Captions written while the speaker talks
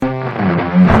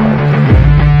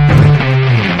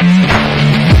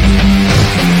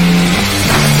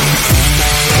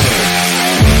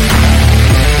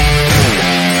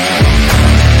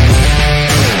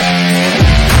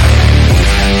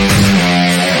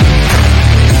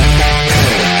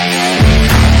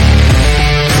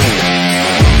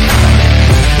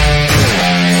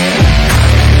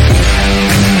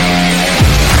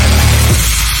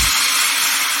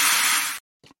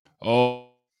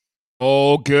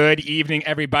Good evening,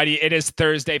 everybody. It is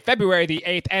Thursday, February the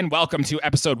 8th, and welcome to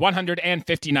episode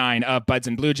 159 of Buds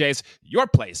and Blue Jays, your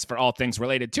place for all things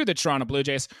related to the Toronto Blue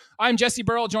Jays. I'm Jesse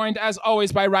Burrell, joined as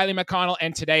always by Riley McConnell,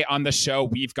 and today on the show,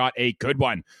 we've got a good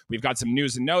one. We've got some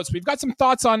news and notes. We've got some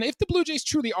thoughts on if the Blue Jays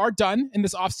truly are done in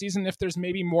this offseason, if there's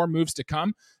maybe more moves to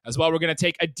come. As well, we're going to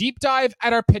take a deep dive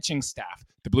at our pitching staff.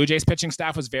 The Blue Jays pitching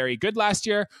staff was very good last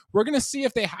year. We're going to see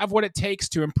if they have what it takes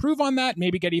to improve on that,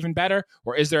 maybe get even better,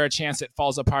 or is there a chance it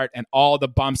falls apart and all the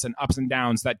bumps and ups and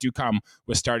downs that do come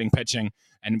with starting pitching,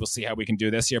 and we'll see how we can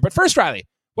do this year. But first, Riley,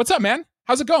 what's up, man?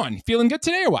 How's it going? Feeling good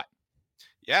today or what?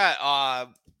 Yeah,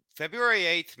 February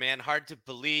 8th, man, hard to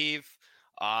believe.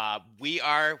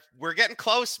 We're getting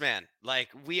close, man. Like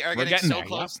we're getting so there,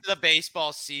 close to the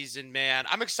baseball season, man.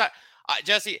 I'm excited.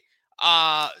 Jesse,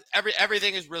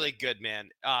 everything is really good, man.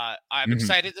 I'm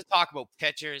excited to talk about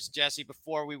pitchers, Jesse.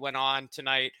 Before we went on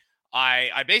tonight,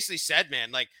 I basically said,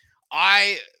 man, like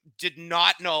I did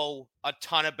not know a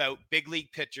ton about big league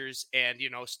pitchers and,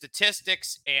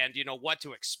 statistics and, what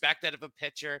to expect out of a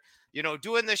pitcher.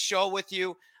 Doing this show with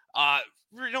you,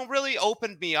 really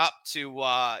opened me up to,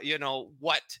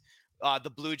 what the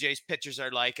Blue Jays pitchers are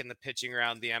like in the pitching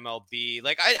around the MLB.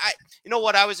 Like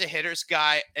I was a hitter's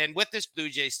guy, and with this Blue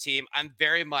Jays team, I'm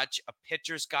very much a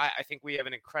pitcher's guy. I think we have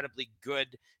an incredibly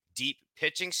good, deep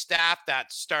pitching staff,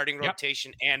 that starting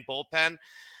rotation and bullpen.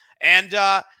 And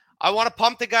I want to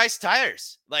pump the guys'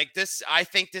 tires. Like this, I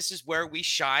think this is where we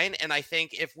shine. And I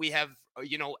think if we have,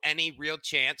 any real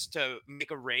chance to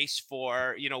make a race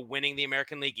for, winning the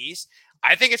American League East,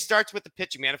 I think it starts with the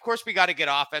pitching, man. Of course, we got to get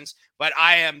offense, but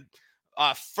I am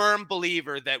a firm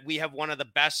believer that we have one of the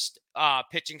best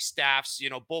pitching staffs,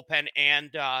 bullpen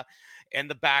and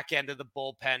the back end of the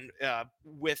bullpen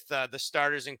with the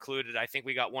starters included. I think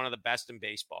we got one of the best in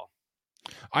baseball.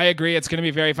 I agree. It's going to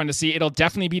be very fun to see. It'll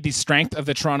definitely be the strength of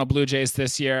the Toronto Blue Jays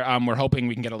this year. We're hoping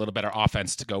we can get a little better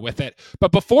offense to go with it.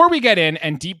 But before we get in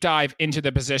and deep dive into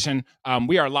the position,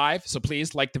 we are live. So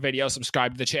please like the video,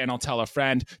 subscribe to the channel, tell a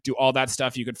friend, do all that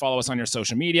stuff. You can follow us on your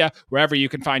social media. Wherever you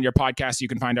can find your podcast, you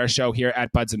can find our show here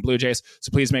at Buds and Blue Jays.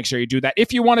 So please make sure you do that.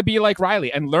 If you want to be like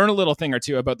Riley and learn a little thing or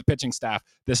two about the pitching staff,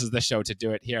 this is the show to do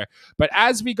it here. But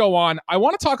as we go on, I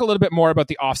want to talk a little bit more about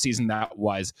the offseason that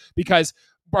was, because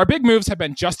our big moves have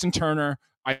been Justin Turner,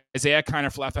 Isaiah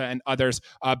Kiner-Falefa, and others.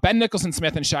 Ben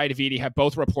Nicholson-Smith and Shai Davidi have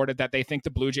both reported that they think the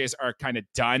Blue Jays are kind of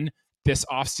done this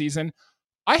offseason.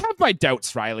 I have my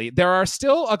doubts, Riley. There are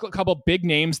still a couple big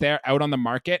names there out on the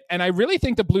market, and I really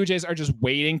think the Blue Jays are just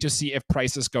waiting to see if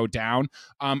prices go down.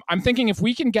 I'm thinking if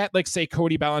we can get, like, say,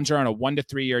 Cody Bellinger on a 1 to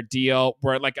 3 year deal,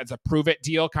 where like it's a prove-it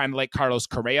deal, kind of like Carlos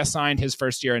Correa signed his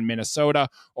first year in Minnesota,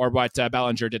 or what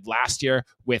Bellinger did last year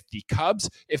with the Cubs.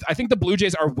 I think the Blue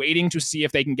Jays are waiting to see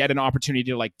if they can get an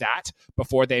opportunity like that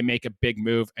before they make a big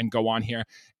move and go on here.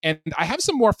 And I have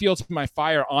some more fuel to my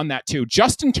fire on that too.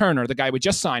 Justin Turner, the guy we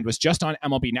just signed, was just on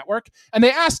MLB Network, and they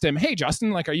asked him, "Hey,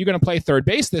 Justin, like, are you going to play third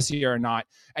base this year or not?"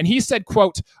 And he said,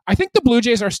 quote, "I think the Blue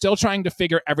Jays are still trying to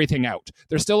figure everything out.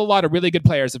 There's still a lot of really good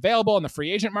players available in the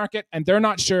free agent market, and they're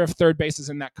not sure if third base is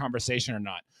in that conversation or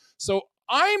not." So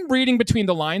I'm reading between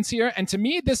the lines here, and to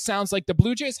me, this sounds like the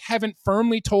Blue Jays haven't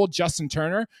firmly told Justin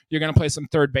Turner you're going to play some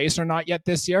third base or not yet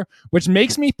this year, which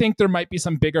makes me think there might be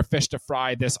some bigger fish to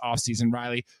fry this offseason,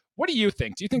 Riley. What do you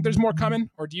think? Do you think there's more coming,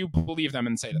 or do you believe them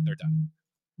and say that they're done?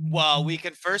 Well, we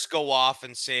can first go off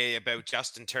and say about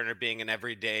Justin Turner being an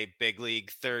everyday big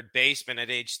league third baseman at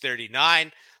age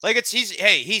 39. Like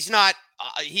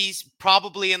he's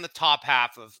probably in the top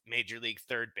half of major league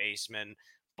third baseman,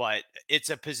 but it's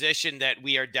a position that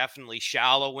we are definitely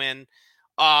shallow in.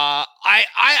 I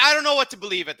don't know what to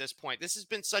believe at this point. This has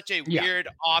been such a weird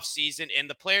offseason, and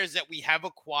the players that we have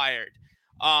acquired.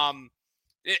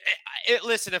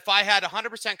 Listen, if I had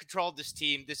 100% control of this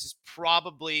team, this is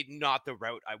probably not the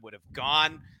route I would have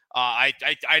gone. I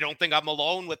don't think I'm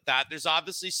alone with that. There's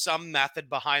obviously some method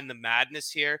behind the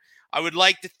madness here. I would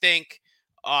like to think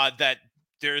that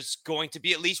there's going to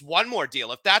be at least one more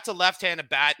deal. If that's a left-handed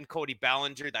bat and Cody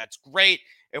Bellinger, that's great.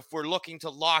 If we're looking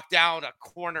to lock down a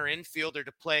corner infielder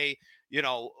to play,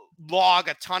 log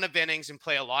a ton of innings and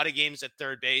play a lot of games at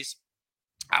third base,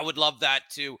 I would love that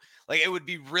too. Like, it would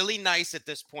be really nice at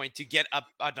this point to get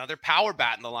another power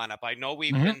bat in the lineup. I know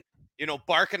we've been,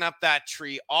 barking up that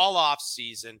tree all off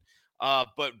season.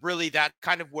 But really that's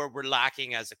kind of where we're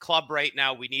lacking as a club right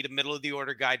now. We need a middle of the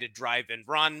order guy to drive in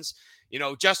runs.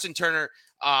 Justin Turner,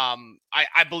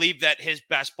 I believe that his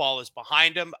best ball is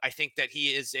behind him. I think that he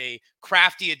is a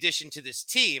crafty addition to this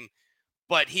team,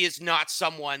 but he is not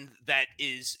someone that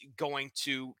is going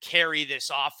to carry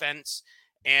this offense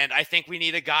And I think we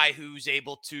need a guy who's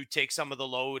able to take some of the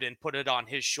load and put it on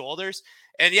his shoulders.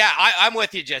 And yeah, I'm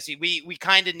with you, Jesse. We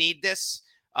kind of need this.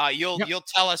 You'll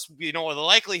tell us, the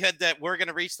likelihood that we're going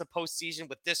to reach the postseason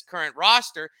with this current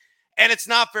roster, and it's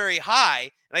not very high.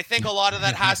 And I think a lot of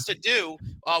that has to do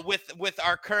with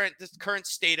our current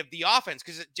state of the offense.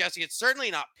 Because Jesse, it's certainly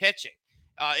not pitching.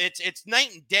 It's night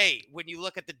and day when you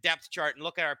look at the depth chart and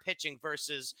look at our pitching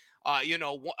versus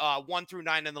 1 through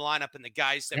 9 in the lineup and the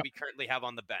guys that we currently have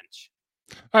on the bench.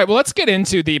 All right, well, let's get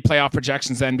into the playoff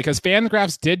projections then, because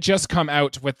Fangraphs did just come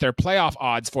out with their playoff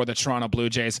odds for the Toronto Blue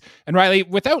Jays. And Riley,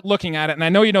 without looking at it, and I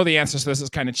know you know the answer, so this is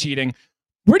kind of cheating,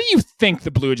 where do you think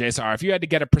the Blue Jays are? If you had to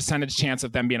get a percentage chance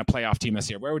of them being a playoff team this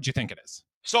year, where would you think it is?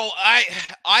 So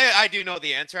I do know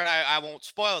the answer, and I won't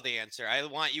spoil the answer. I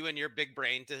want you and your big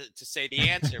brain to say the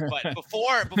answer. But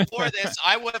before this,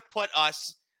 I would have put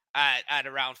us at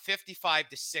around 55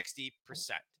 to 60%.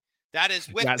 That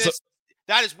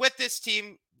is with this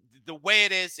team the way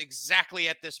it is exactly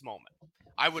at this moment.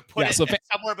 I would put it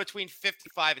somewhere between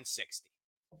 55 and 60.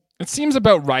 It seems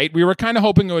about right. We were kind of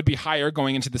hoping it would be higher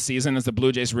going into the season, as the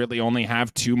Blue Jays really only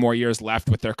have 2 more years left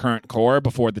with their current core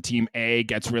before the team A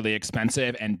gets really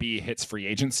expensive and B hits free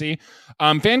agency.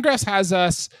 Fangraphs has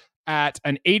us at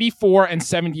an 84 and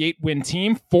 78 win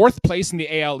team, 4th place in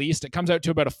the AL East. It comes out to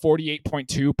about a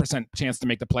 48.2% chance to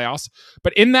make the playoffs.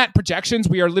 But in that projections,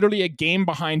 we are literally a game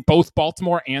behind both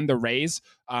Baltimore and the Rays.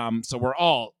 So we're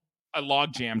all a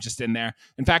logjam just in there.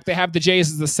 In fact, they have the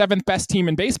Jays as the 7th best team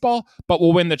in baseball, but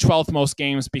will win the 12th most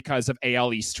games because of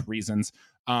AL East reasons.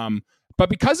 But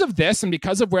because of this and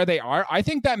because of where they are, I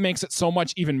think that makes it so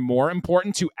much even more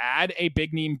important to add a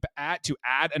big name, to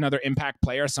add another impact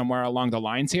player somewhere along the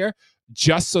lines here,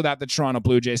 just so that the Toronto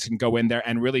Blue Jays can go in there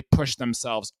and really push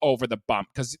themselves over the bump.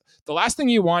 Because the last thing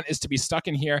you want is to be stuck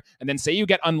in here and then say you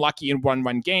get unlucky in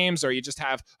one-run games, or you just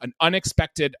have an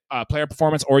unexpected player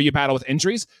performance, or you battle with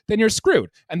injuries, then you're screwed.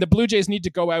 And the Blue Jays need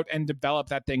to go out and develop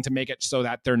that thing to make it so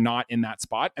that they're not in that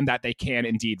spot and that they can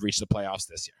indeed reach the playoffs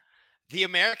this year. The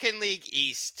American League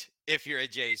East, if you're a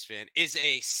Jays fan, is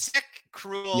a sick,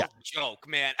 cruel joke,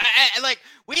 man.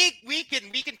 We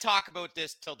can talk about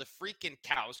this till the freaking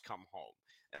cows come home.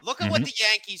 Look at what the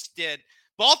Yankees did.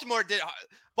 Baltimore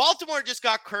just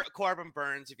got Corbin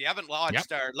Burns. If you haven't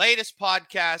watched our latest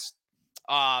podcast,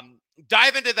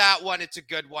 dive into that one. It's a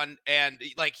good one. And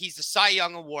he's a Cy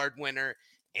Young Award winner,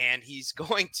 and he's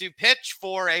going to pitch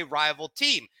for a rival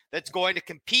team that's going to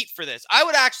compete for this. I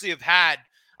would actually have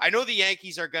I know the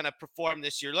Yankees are going to perform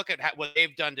this year. Look at what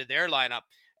they've done to their lineup.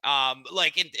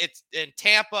 It's in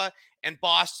Tampa and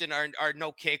Boston are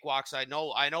no cakewalks. I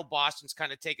know Boston's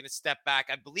kind of taken a step back.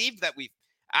 I believe that we've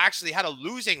actually had a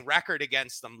losing record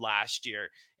against them last year.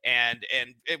 And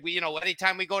we,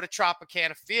 anytime we go to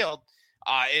Tropicana Field,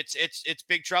 it's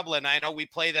big trouble. And I know we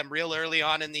play them real early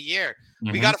on in the year.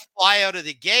 We got to fly out of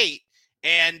the gate.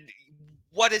 And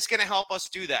what is going to help us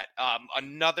do that?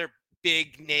 Another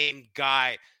big name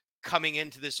guy coming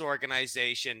into this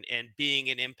organization and being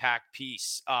an impact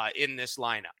piece in this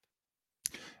lineup.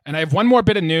 And I have one more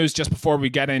bit of news just before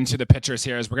we get into the pitchers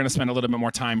here, as we're going to spend a little bit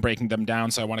more time breaking them down,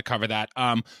 so I want to cover that.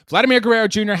 Vladimir Guerrero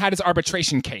Jr. had his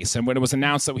arbitration case, and when it was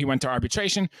announced that he went to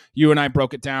arbitration, you and I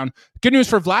broke it down. Good news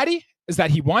for Vladdy is that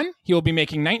he won. He will be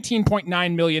making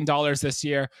 $19.9 million this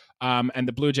year, and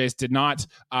the Blue Jays did not.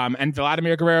 And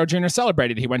Vladimir Guerrero Jr.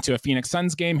 celebrated. He went to a Phoenix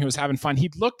Suns game. He was having fun. He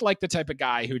looked like the type of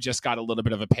guy who just got a little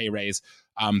bit of a pay raise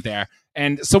there.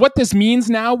 And so what this means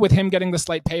now with him getting the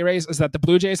slight pay raise is that the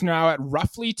Blue Jays are now at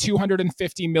roughly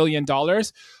 $250 million.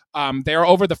 They are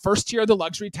over the first tier of the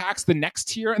luxury tax. The next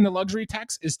tier in the luxury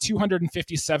tax is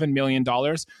 $257 million.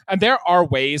 And there are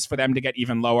ways for them to get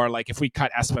even lower. Like if we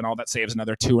cut Espinal, that saves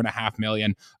another $2.5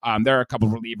 million. There are a couple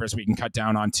of relievers we can cut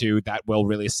down on too that will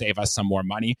really save us some more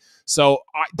money. So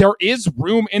there is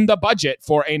room in the budget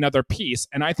for another piece.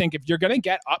 And I think if you're going to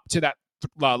get up to that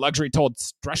luxury told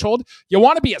threshold, you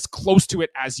want to be as close to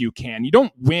it as you can. You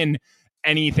don't win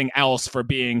anything else for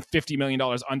being $50 million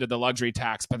under the luxury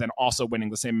tax, but then also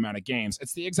winning the same amount of games.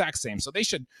 It's the exact same. So they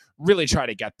should really try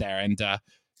to get there. And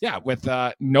with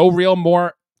no real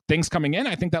more things coming in,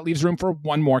 I think that leaves room for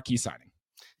one more key signing.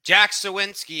 Jack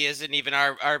Sawinski isn't even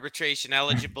arbitration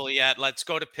eligible yet. Let's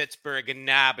go to Pittsburgh and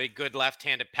nab a good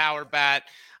left-handed power bat.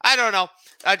 I don't know.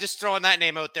 I'm just throwing that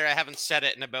name out there. I haven't said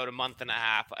it in about a month and a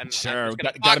half. And sure,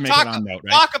 got to make it on note,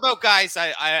 right? Talk about guys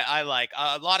I like.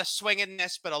 A lot of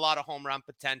swinginess, but a lot of home run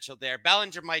potential there.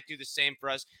 Bellinger might do the same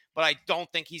for us, but I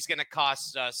don't think he's going to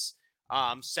cost us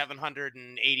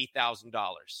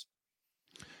 $780,000.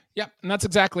 Yep, and that's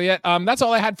exactly it. That's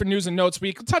all I had for news and notes.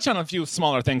 We can touch on a few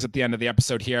smaller things at the end of the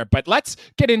episode here, but let's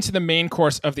get into the main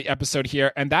course of the episode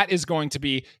here, and that is going to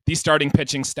be the starting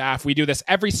pitching staff. We do this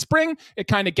every spring. It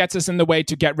kind of gets us in the way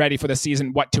to get ready for the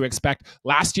season, what to expect.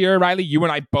 Last year, Riley, you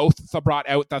and I both brought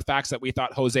out the facts that we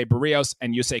thought Jose Berrios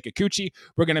and Yusei Kikuchi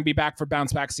were going to be back for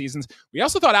bounce-back seasons. We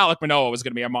also thought Alek Manoah was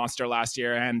going to be a monster last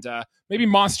year, and maybe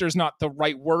monster is not the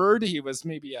right word. He was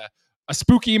maybe a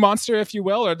spooky monster, if you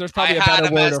will, or there's probably a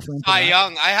better word for him. Cy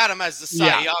Young. I had him as the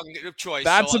Cy Young choice.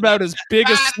 That's about as big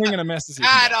a swing and a miss as you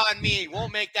can get. On me.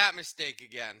 Won't make that mistake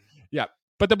again. Yeah.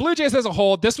 But the Blue Jays as a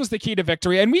whole, this was the key to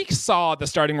victory, and we saw the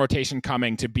starting rotation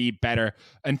coming to be better.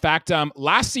 In fact,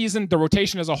 last season, the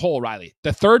rotation as a whole, Riley,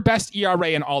 the third best ERA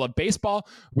in all of baseball.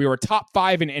 We were top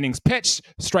 5 in innings pitched,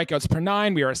 strikeouts per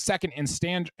 9. We were second in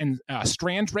strand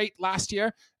rate last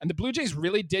year, and the Blue Jays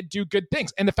really did do good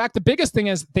things. And in fact, the biggest thing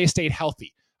is they stayed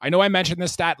healthy. I know I mentioned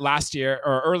this stat last year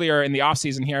or earlier in the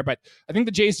offseason here, but I think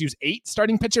the Jays used 8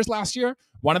 starting pitchers last year.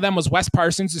 One of them was Wes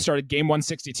Parsons, who started game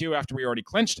 162 after we already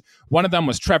clinched. One of them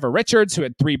was Trevor Richards, who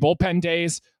had 3 bullpen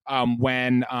days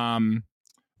when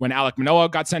Alek Manoah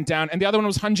got sent down. And the other one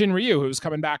was Hyun-Jin Ryu, who was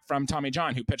coming back from Tommy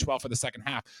John, who pitched well for the second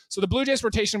half. So the Blue Jays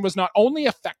rotation was not only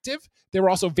effective, they were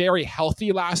also very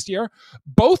healthy last year.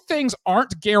 Both things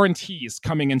aren't guarantees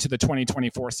coming into the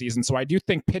 2024 season. So I do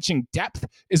think pitching depth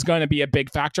is going to be a big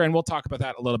factor. And we'll talk about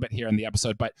that a little bit here in the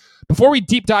episode. But before we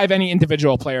deep dive any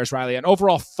individual players, Riley, an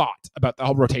overall thought about the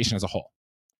whole rotation as a whole.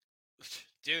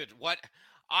 Dude, what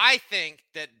I think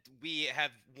that we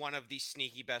have one of the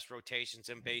sneaky best rotations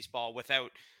in baseball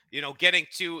without, getting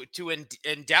too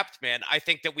in depth, man. I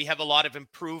think that we have a lot of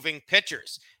improving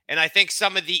pitchers. And I think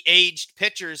some of the aged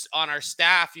pitchers on our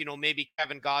staff, maybe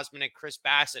Kevin Gausman and Chris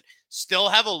Bassitt, still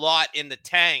have a lot in the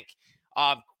tank.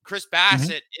 Chris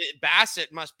Bassitt,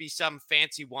 Bassitt must be some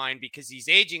fancy wine because he's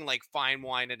aging like fine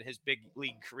wine in his big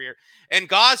league career. And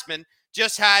Gausman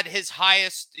just had his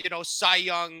highest, Cy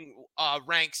Young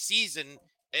ranked season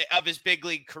of his big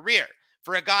league career.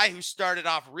 For a guy who started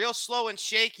off real slow and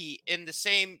shaky in the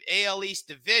same AL East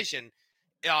division,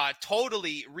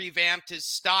 totally revamped his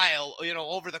style,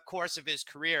 over the course of his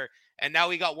career. And now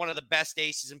we got one of the best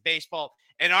aces in baseball.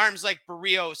 And arms like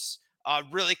Berrios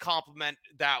really complement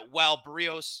that well.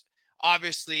 Berrios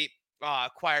obviously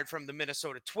acquired from the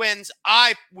Minnesota Twins.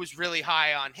 I was really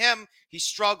high on him. He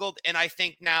struggled. And I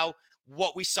think now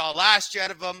what we saw last year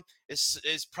out of him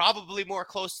is probably more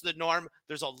close to the norm.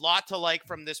 There's a lot to like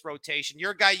from this rotation.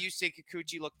 Your guy, Yusei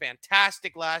Kikuchi, looked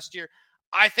fantastic last year.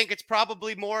 I think it's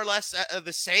probably more or less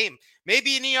the same.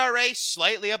 Maybe an ERA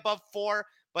slightly above 4,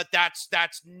 but that's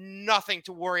nothing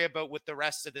to worry about with the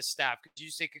rest of the staff.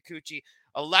 Yusei Kikuchi,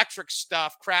 electric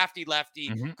stuff, crafty lefty,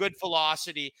 good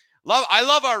velocity. I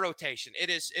love our rotation. It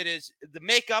is the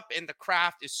makeup and the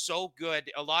craft is so good.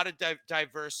 A lot of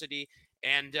diversity,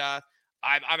 and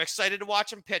I'm excited to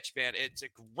watch him pitch, man. It's a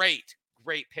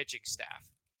great pitching staff.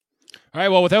 All right,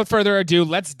 well, without further ado,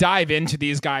 let's dive into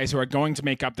these guys who are going to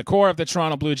make up the core of the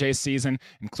Toronto Blue Jays season,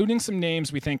 including some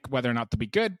names we think whether or not they'll be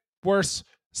good, worse,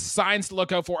 signs to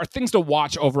look out for, or things to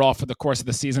watch overall for the course of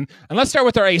the season. And let's start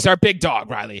with our ace, our big dog,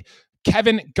 Riley.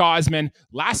 Kevin Gausman.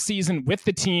 Last season with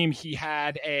the team, he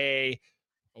had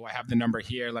I have the number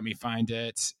here. Let me find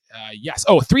it.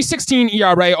 3.16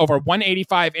 ERA over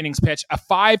 185 innings pitched, a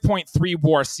 5.3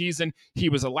 WAR season. He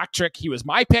was electric. He was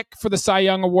my pick for the Cy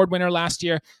Young Award winner last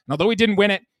year. And although he didn't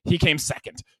win it, he came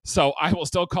second. So I will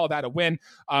still call that a win.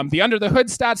 The under the hood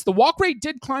stats, the walk rate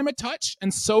did climb a touch,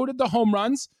 and so did the home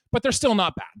runs, but they're still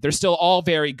not bad. They're still all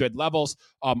very good levels,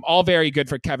 all very good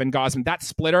for Kevin Gausman. That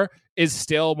splitter is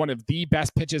still one of the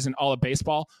best pitches in all of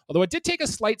baseball. Although it did take a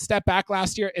slight step back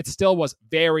last year, it still was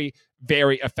very,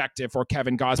 very effective for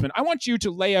Kevin Gausman. I want you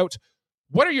to lay out,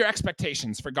 what are your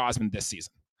expectations for Gausman this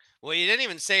season? Well, you didn't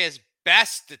even say his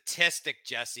best statistic,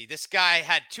 Jesse. This guy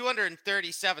had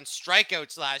 237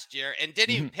 strikeouts last year and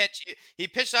didn't even pitch. He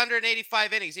pitched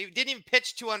 185 innings. He didn't even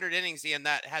pitch 200 innings and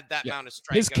had that amount of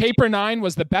strikeouts. His K/9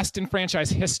 was the best in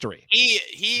franchise history.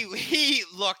 He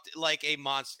looked like a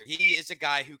monster. He is a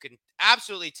guy who can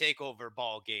absolutely take over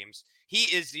ball games. He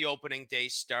is the opening day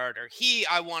starter. If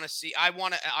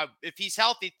he's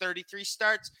healthy, 33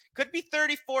 starts, could be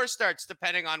 34 starts,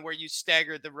 depending on where you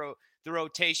stagger the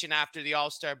rotation after the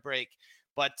All-Star break.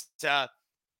 But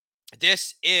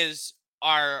this is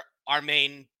our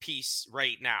main piece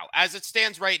right now. As it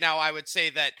stands right now, I would say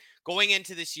that going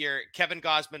into this year, Kevin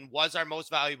Gausman was our most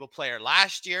valuable player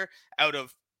last year out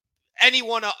of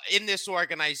anyone in this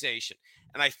organization.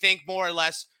 And I think more or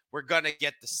less we're going to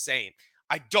get the same.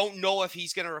 I don't know if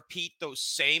he's going to repeat those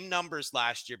same numbers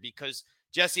last year because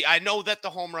Jesse, I know that the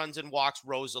home runs and walks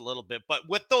rose a little bit, but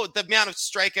with the amount of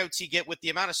strikeouts he get, with the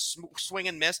amount of swing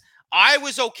and miss, I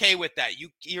was okay with that.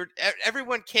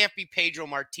 Everyone can't be Pedro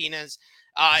Martinez.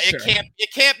 Sure.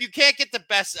 You can't get the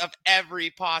best of every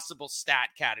possible stat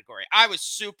category. I was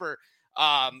super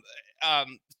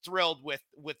thrilled with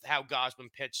how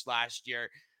Gausman pitched last year.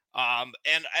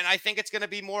 And I think it's going to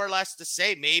be more or less the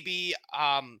same. Maybe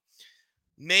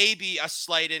a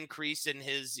slight increase in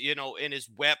his, in his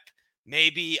whip.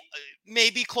 Maybe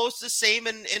close to the same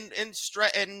in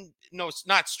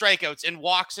not strikeouts, in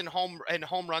walks and home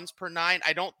runs per 9.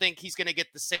 I don't think he's going to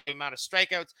get the same amount of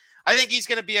strikeouts. I think he's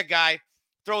going to be a guy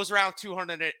throws around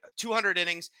 200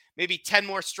 innings, maybe 10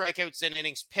 more strikeouts than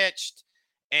innings pitched.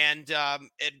 And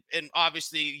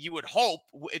obviously you would hope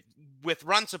with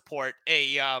run support,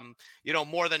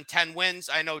 more than 10 wins.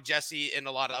 I know Jesse and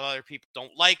a lot of other people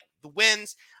don't like the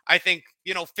wins. I think,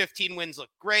 15 wins look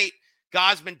great.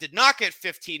 Gausman did not get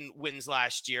 15 wins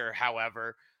last year.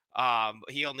 However,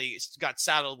 he only got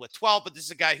saddled with 12, but this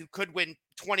is a guy who could win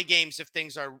 20 games if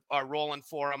things are rolling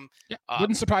for him. Yeah,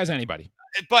 wouldn't surprise anybody.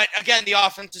 But again, the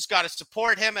offense has got to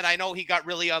support him. And I know he got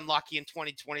really unlucky in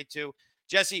 2022.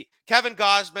 Jesse, Kevin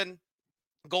Gausman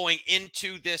going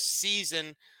into this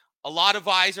season, a lot of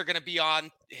eyes are going to be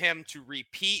on him to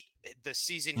repeat the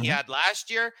season he had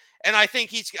last year. And I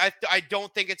think I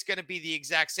don't think it's going to be the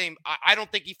exact same. I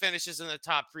don't think he finishes in the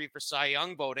top 3 for Cy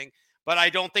Young voting, but I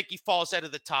don't think he falls out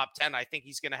of the top 10. I think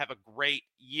he's going to have a great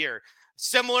year.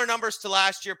 Similar numbers to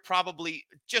last year, probably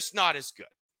just not as good.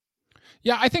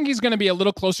 Yeah, I think he's going to be a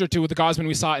little closer to the Gausman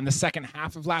we saw in the second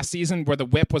half of last season, where the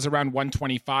whip was around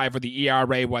 125, where the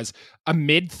ERA was a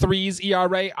mid-3s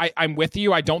ERA. I'm with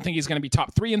you. I don't think he's going to be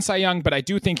top 3 in Cy Young, but I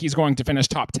do think he's going to finish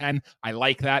top 10. I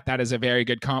like that. That is a very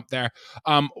good comp there.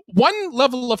 One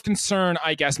level of concern,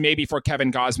 I guess, maybe for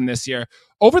Kevin Gausman this year,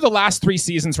 over the last 3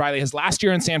 seasons, Riley, his last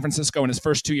year in San Francisco and his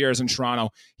first 2 years in Toronto,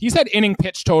 he's had inning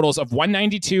pitch totals of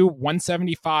 192,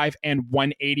 175, and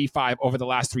 185 over the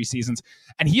last 3 seasons.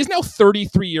 And he is now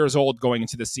 33 years old going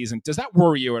into this season. Does that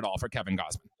worry you at all for Kevin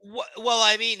Gausman? Well,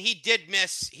 I mean, he did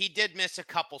miss a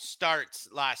couple starts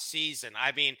last season.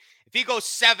 I mean, if he goes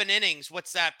 7 innings,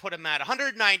 what's that put him at?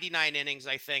 199 innings,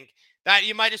 I think. That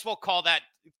you might as well call that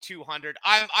 200.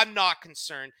 I'm not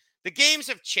concerned. The games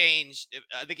have changed.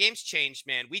 The game's changed,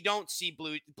 man. We don't see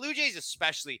Blue Jays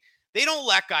especially. They don't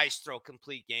let guys throw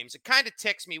complete games. It kind of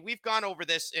ticks me. We've gone over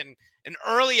this in an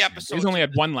early episode. He's only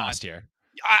had 1 last year.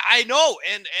 I know,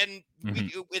 and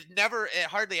it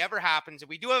hardly ever happens. And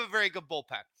we do have a very good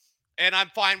bullpen, and I'm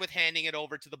fine with handing it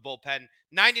over to the bullpen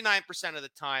 99% of the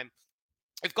time.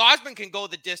 If Gausman can go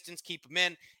the distance, keep him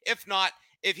in. If not,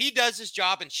 if he does his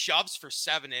job and shoves for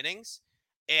 7 innings,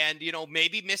 and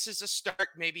maybe misses a start,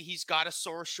 maybe he's got a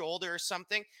sore shoulder or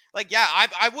something. Like, yeah,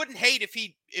 I wouldn't hate if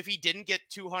he didn't get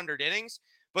 200 innings,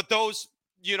 but those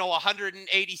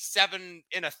 187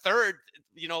 in a third,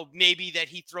 maybe that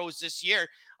he throws this year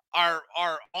are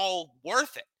all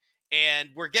worth it. And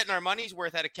we're getting our money's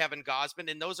worth out of Kevin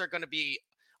Gausman, and those are going to be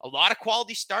a lot of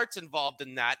quality starts involved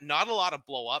in that, not a lot of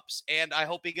blow-ups. And I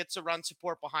hope he gets a run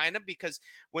support behind him, because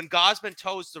when Gausman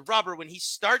toes the rubber, when he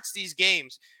starts these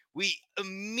games, we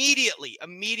immediately,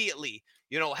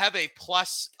 have a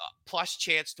plus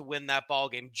chance to win that ball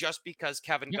game just because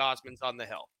Kevin Gausman's on the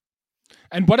hill.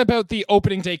 And what about the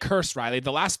opening day curse, Riley?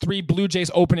 The last 3 Blue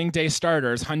Jays opening day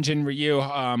starters, Hyun-Jin Ryu,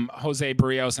 Jose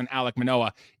Berrios, and Alek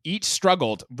Manoah, each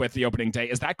struggled with the opening day.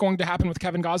 Is that going to happen with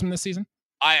Kevin Gausman this season?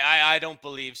 I don't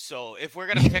believe so. If we're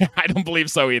gonna pick, I don't believe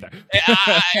so either.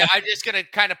 I'm just gonna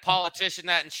kind of politician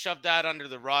that and shove that under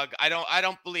the rug. I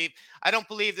don't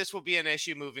believe this will be an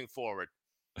issue moving forward.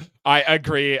 I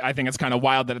agree. I think it's kind of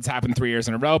wild that it's happened 3 years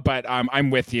in a row, but I'm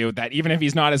with you that even if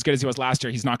he's not as good as he was last year,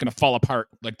 he's not going to fall apart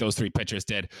like those 3 pitchers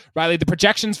did. Riley, the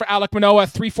projections for Alek Manoah: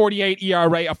 3.48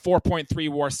 ERA, a 4.3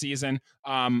 WAR season.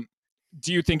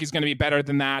 Do you think he's going to be better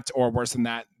than that or worse than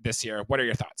that this year? What are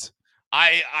your thoughts?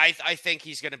 I think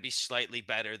he's going to be slightly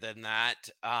better than that.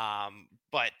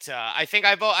 But I think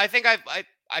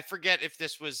I forget if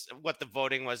this was what the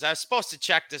voting was. I was supposed to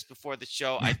check this before the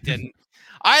show. I didn't.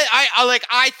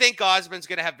 I think Gausman's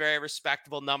going to have very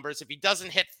respectable numbers. If he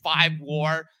doesn't hit 5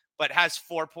 WAR but has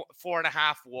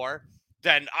 4.5 WAR,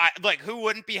 then who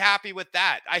wouldn't be happy with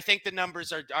that? I think the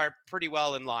numbers are pretty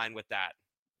well in line with that.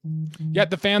 Yeah,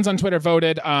 the fans on Twitter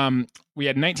voted. We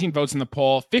had 19 votes in the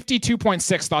poll.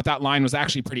 52.6 thought that line was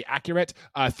actually pretty accurate.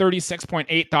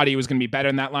 36.8 thought he was going to be better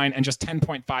than that line. And just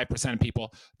 10.5% of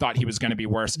people thought he was going to be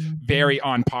worse. Very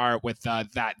on par with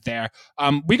that there.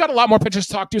 We got a lot more pitchers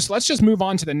to talk to, so let's just move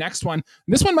on to the next one.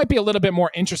 This one might be a little bit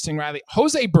more interesting, Riley.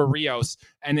 Jose Berrios.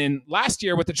 And in last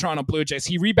year with the Toronto Blue Jays,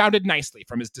 he rebounded nicely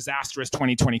from his disastrous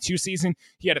 2022 season.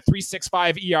 He had a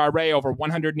 3.65 ERA over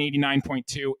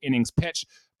 189.2 innings pitched.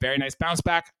 Very nice bounce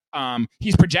back.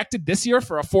 He's projected this year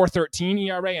for a 4.13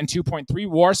 ERA and 2.3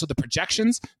 WAR. So the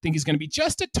projections think he's going to be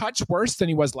just a touch worse than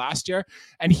he was last year.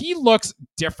 And he looks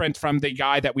different from the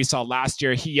guy that we saw last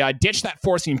year. He ditched that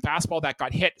four-seam fastball that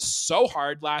got hit so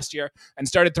hard last year and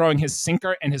started throwing his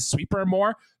sinker and his sweeper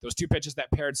more. Those two pitches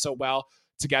that paired so well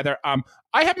together.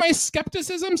 I have my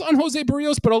skepticisms on Jose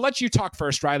Berrios, but I'll let you talk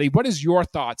first, Riley. What is your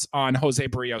thoughts on Jose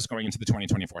Berrios going into the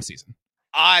 2024 season?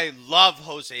 I love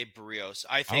Jose Berrios.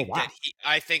 I think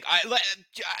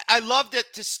I loved it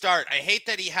to start. I hate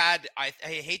that he had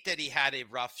a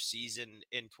rough season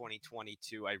in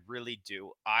 2022. I really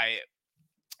do. I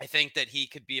think that he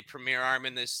could be a premier arm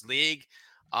in this league.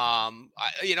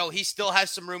 He still has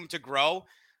some room to grow.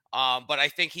 But I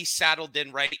think he's saddled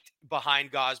in right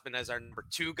behind Gausman as our number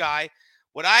 2 guy.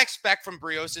 What I expect from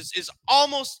Berrios is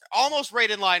almost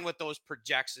right in line with those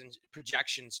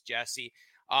projections, Jesse.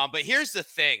 But here's the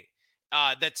thing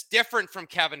that's different from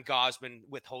Kevin Gausman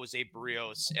with Jose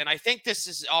Berrios. And I think this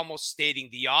is almost stating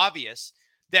the obvious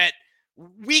that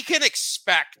we can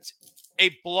expect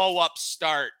a blow-up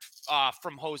start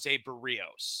from Jose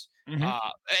Berrios. Mm-hmm.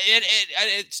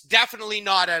 It's definitely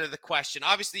not out of the question.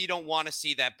 Obviously, you don't want to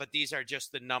see that, but these are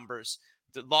just the numbers,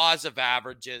 the laws of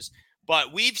averages.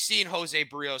 But we've seen Jose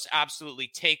Berrios absolutely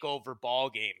take over ball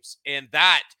games, and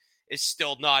that is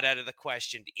still not out of the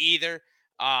question either.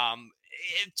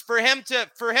 For him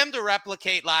to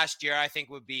replicate last year, I think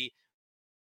would be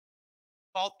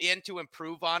to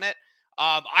improve on it.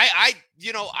 I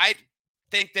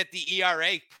think that the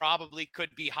ERA probably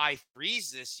could be high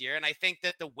 3s this year, and I think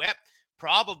that the WHIP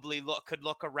probably could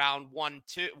look around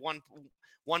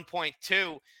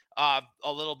 1.2, a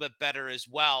little bit better as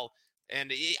well,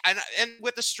 and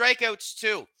with the strikeouts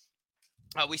too.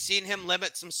 We've seen him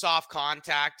limit some soft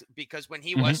contact because when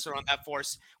he was throwing that four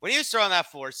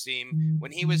seam,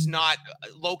 when he was not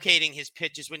locating his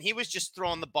pitches, when he was just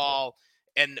throwing the ball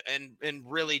and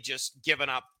really just giving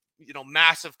up,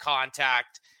 massive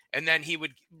contact, and then he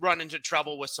would run into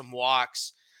trouble with some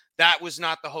walks. That was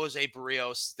not the Jose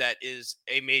Berrios that is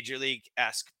a major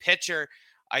league-esque pitcher.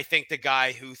 I think the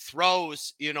guy who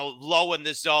throws, low in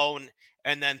the zone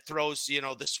and then throws,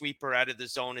 the sweeper out of the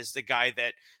zone is the guy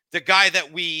that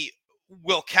we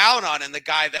will count on and the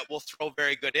guy that will throw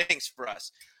very good innings for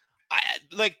us.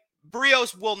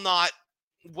 Berrios will not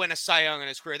win a Cy Young in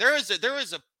his career. There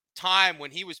was a time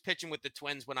when he was pitching with the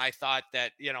Twins when I thought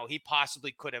that, he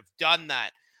possibly could have done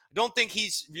that. I don't think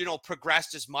he's,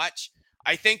 progressed as much.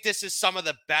 I think this is some of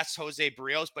the best Jose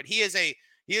Berrios, but he is a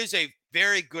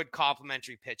very good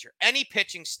complimentary pitcher. Any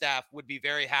pitching staff would be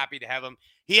very happy to have him.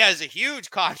 He has a huge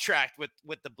contract with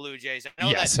the Blue Jays. I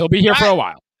know yes, he'll be here for a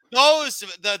while. I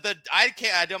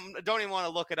don't even want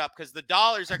to look it up because the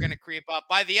dollars are going to creep up.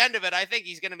 By the end of it, I think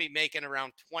he's going to be making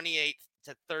around $28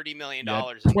 to $30 million.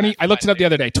 I looked it up the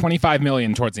other day, $25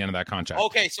 million towards the end of that contract.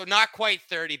 Okay, so not quite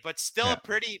 30, but still a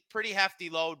pretty hefty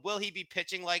load. Will he be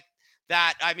pitching like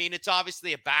that? I mean, it's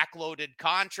obviously a backloaded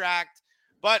contract,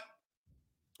 but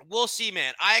we'll see,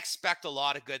 man. I expect a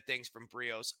lot of good things from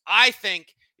Berrios. I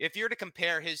think if you're to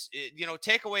compare his,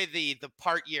 take away the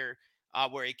part year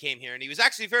where he came here, and he was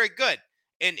actually very good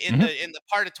in the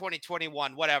part of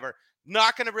 2021, whatever.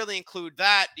 Not going to really include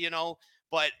that,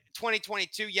 but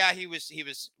 2022, yeah, he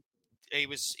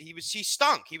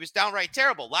stunk. He was downright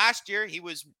terrible. Last year, he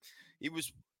was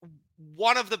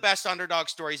one of the best underdog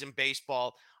stories in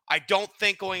baseball. I don't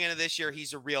think going into this year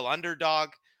he's a real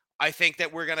underdog. I think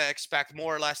that we're going to expect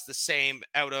more or less the same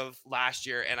out of last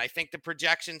year, and I think the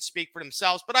projections speak for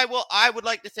themselves. But I would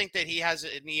like to think that he has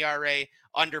an ERA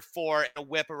under 4 and a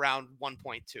WHIP around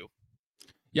 1.2.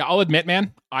 Yeah, I'll admit,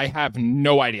 man, I have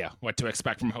no idea what to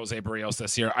expect from Jose Berrios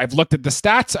this year. I've looked at the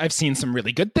stats. I've seen some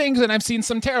really good things, and I've seen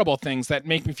some terrible things that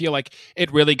make me feel like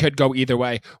it really could go either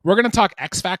way. We're going to talk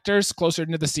X factors closer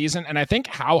into the season, and I think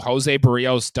how Jose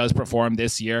Berrios does perform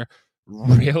this year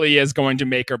really is going to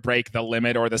make or break the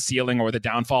limit or the ceiling or the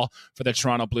downfall for the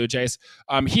Toronto Blue Jays.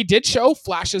 He did show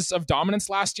flashes of dominance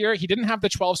last year. He didn't have the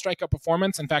 12 strikeout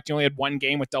performance. In fact, he only had one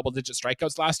game with double-digit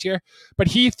strikeouts last year, but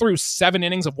he threw 7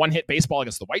 innings of one-hit baseball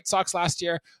against the White Sox last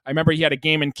year. I remember he had a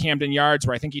game in Camden Yards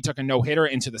where I think he took a no-hitter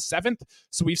into the 7th.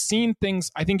 So we've seen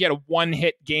things. I think he had a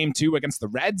one-hit game too against the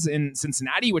Reds in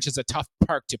Cincinnati, which is a tough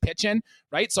park to pitch in,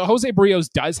 right? So Jose Berrios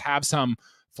does have some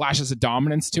flashes of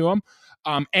dominance to him.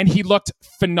 And he looked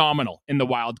phenomenal in the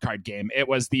wild card game. It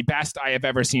was the best I have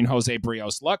ever seen Jose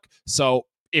Berrios look. So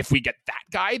if we get that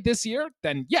guy this year,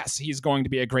 then yes, he's going to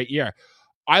be a great year.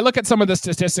 I look at some of the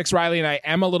statistics, Riley, and I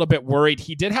am a little bit worried.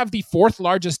 He did have the 4th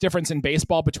largest difference in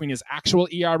baseball between his actual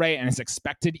ERA and his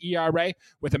expected ERA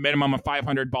with a minimum of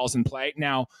 500 balls in play.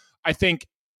 Now, I think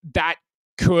that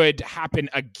could happen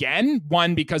again.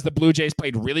 One, because the Blue Jays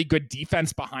played really good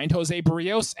defense behind Jose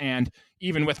Berrios, and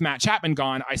even with Matt Chapman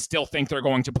gone, I still think they're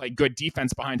going to play good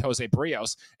defense behind Jose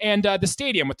Berrios. And the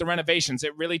stadium with the renovations,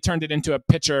 it really turned it into a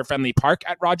pitcher-friendly park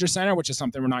at Rogers Center, which is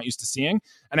something we're not used to seeing.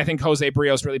 And I think Jose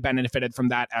Berrios really benefited from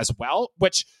that as well,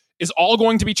 which is all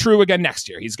going to be true again next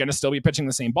year. He's going to still be pitching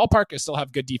the same ballpark. He'll still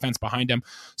have good defense behind him.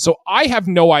 So I have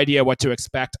no idea what to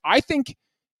expect. I think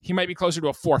he might be closer to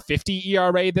a 4.50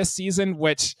 ERA this season,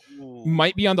 which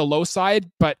might be on the low side,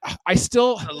 but I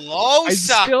still... The low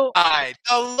side.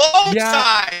 The low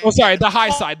side. Oh, sorry, the high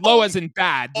side. Low as in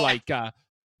bad, like... low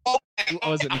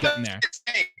as in getting there.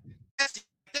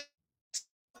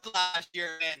 Last year,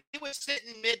 man. He was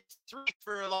sitting mid-3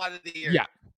 for a lot of the year. Yeah,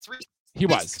 he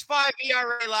was. 5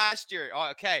 ERA last year.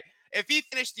 Oh, okay. If he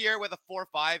finished the year with a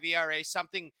 4.5 ERA,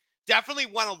 something... definitely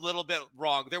went a little bit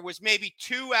wrong. There was maybe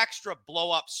 2 extra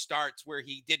blow-up starts where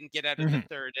he didn't get out of the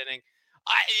 3rd inning.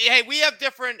 Hey, we have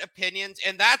different opinions,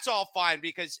 and that's all fine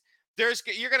because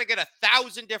you're going to get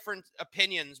 1,000 different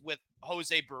opinions with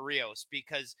Jose Berrios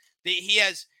because he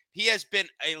has been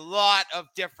a lot of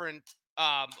different,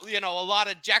 a lot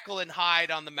of Jekyll and Hyde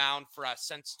on the mound for us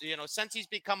since he's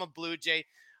become a Blue Jay.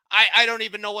 I don't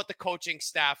even know what the coaching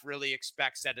staff really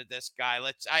expects out of this guy.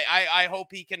 I hope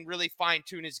he can really fine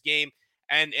tune his game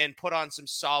and put on some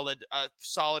solid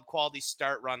quality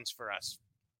start runs for us.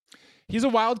 He's a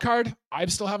wild card. I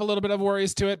still have a little bit of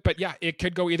worries to it, but yeah, it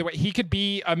could go either way. He could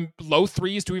be low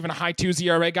 3s to even a high 2s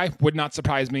ERA guy. Would not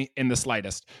surprise me in the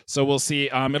slightest. So we'll see.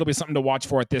 It'll be something to watch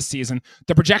for it this season.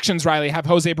 The projections, Riley, have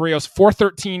Jose Berrios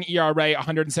 4.13 ERA,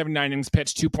 179 innings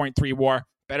pitched, 2.3 WAR.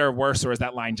 Better or worse, or is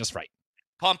that line just right?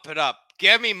 Pump it up.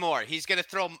 Give me more. He's gonna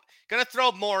throw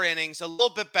more innings, a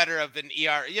little bit better of an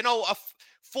ERA. A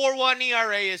 4.1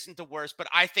 ERA isn't the worst, but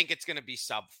I think it's gonna be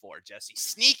sub 4, Jesse.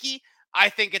 Sneaky. I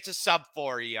think it's a sub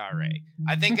 4 ERA.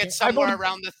 I think it's somewhere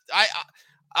around the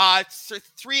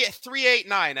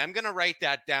 3.89. I'm gonna write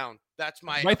that down. That's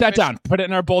my that down. Put it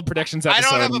in our bold predictions episode.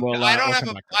 I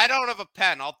don't have a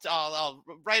pen. I'll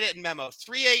write it in memo.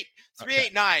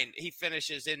 3.89. He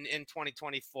finishes in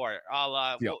 2024.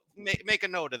 We'll make a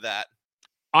note of that.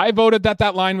 I voted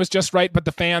that line was just right, but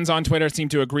the fans on Twitter seem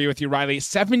to agree with you, Riley.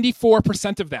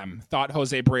 74% of them thought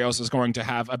Jose Berrios was going to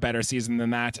have a better season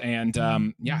than that. And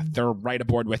they're right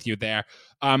aboard with you there.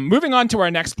 Moving on to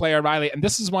our next player, Riley, and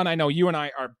this is one I know you and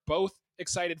I are both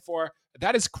excited for.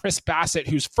 That is Chris Bassitt,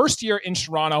 whose first year in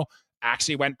Toronto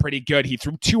actually went pretty good. He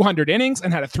threw 200 innings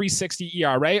and had a 3.60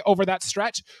 ERA over that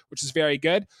stretch, which is very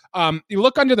good. You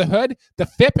look under the hood, the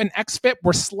FIP and XFIP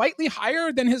were slightly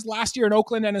higher than his last year in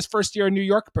Oakland and his first year in New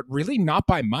York, but really not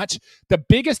by much. The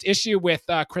biggest issue with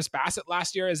Chris Bassitt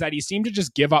last year is that he seemed to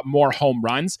just give up more home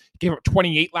runs. He gave up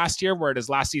 28 last year, where his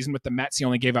last season with the Mets, he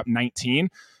only gave up 19.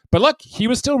 But look, he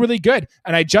was still really good.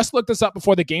 And I just looked this up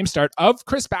before the game start. Of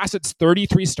Chris Bassitt's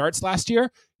 33 starts last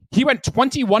year, he went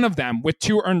 21 of them with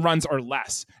 2 earned runs or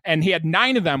less. And he had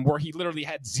 9 of them where he literally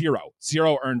had zero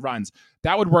earned runs.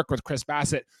 That would work with Chris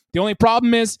Bassitt. The only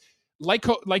problem is, like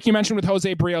you mentioned with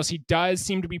Jose Berrios, he does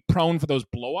seem to be prone for those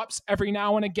blowups every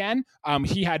now and again.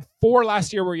 He had 4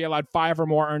 last year where he allowed 5 or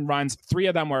more earned runs, 3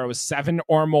 of them where it was 7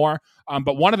 or more.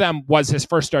 But one of them was his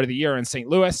first start of the year in St.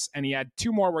 Louis, and he had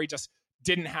 2 more where he just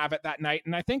didn't have it that night.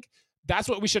 And I think that's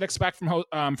what we should expect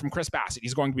from Chris Bassitt.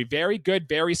 He's going to be very good,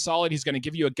 very solid. He's going to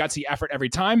give you a gutsy effort every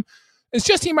time. It's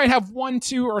just he might have 1,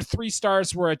 2, or 3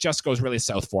 stars where it just goes really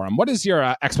south for him. What is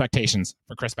your expectations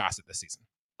for Chris Bassitt this season?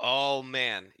 Oh,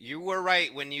 man. You were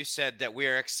right when you said that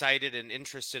we're excited and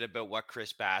interested about what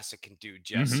Chris Bassitt can do,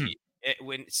 Jesse.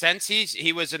 Since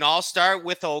he was an all-star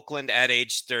with Oakland at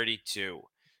age 32.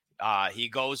 He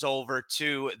goes over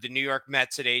to the New York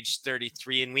Mets at age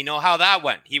 33, and we know how that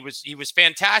went. He was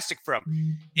fantastic for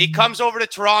him. He comes over to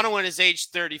Toronto in his age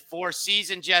 34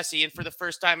 season, Jesse, and for the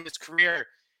first time in his career,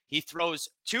 he throws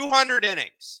 200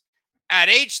 innings at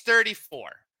age 34.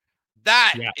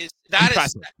 That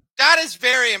is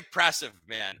very impressive,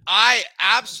 man. I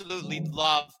absolutely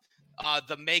love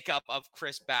the makeup of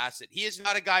Chris Bassitt. He is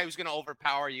not a guy who's going to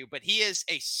overpower you, but he is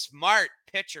a smart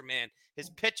pitcher, man. His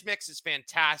pitch mix is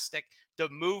fantastic. The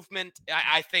movement,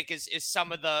 I think, is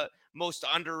some of the most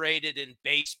underrated in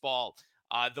baseball.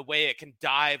 The way it can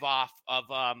dive off of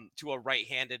to a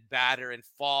right-handed batter and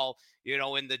fall,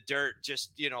 in the dirt,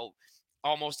 just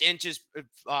almost inches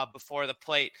before the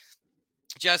plate.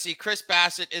 Jesse, Chris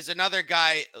Bassitt is another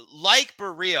guy like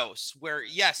Berrios, where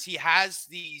yes, he has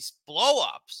these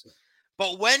blow-ups,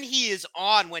 but when he is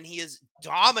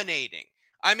dominating,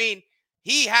 I mean,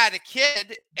 he had a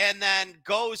kid and then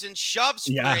goes and shoves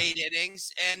for 8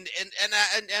 innings and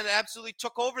absolutely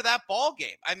took over that ball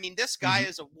game. I mean, this guy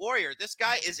is a warrior. This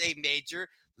guy is a major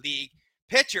league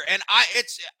pitcher. And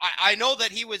I know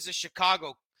that he was a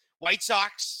Chicago White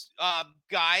Sox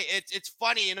guy. It's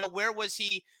funny, where was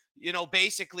he,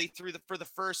 basically for the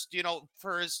first,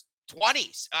 for his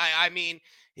 20s. I mean,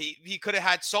 he could have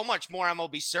had so much more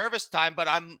MLB service time, but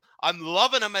I'm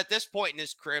loving him at this point in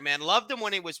his career, man. Loved him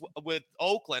when he was with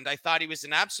Oakland. I thought he was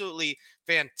an absolutely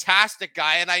fantastic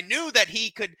guy, and I knew that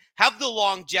he could have the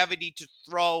longevity to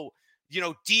throw,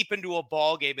 deep into a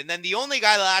ball game. And then the only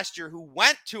guy last year who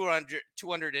went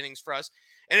 200 innings for us.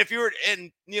 And if you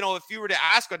were to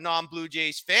ask a non-Blue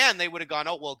Jays fan, they would have gone,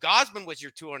 "Oh, well, Gausman was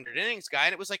your 200 innings guy."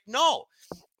 And it was like, no,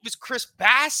 it was Chris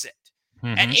Bassitt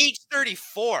at age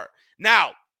 34.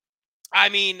 Now, I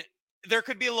mean, there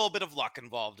could be a little bit of luck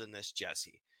involved in this,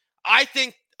 Jesse. I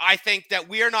think that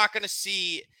we are not going to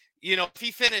see, if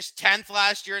he finished 10th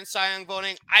last year in Cy Young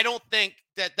voting, I don't think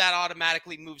that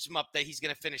automatically moves him up, that he's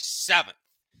going to finish 7th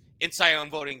in Cy Young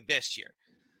voting this year.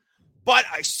 But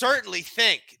I certainly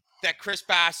think that Chris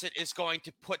Bassitt is going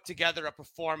to put together a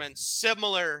performance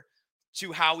similar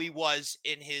to how he was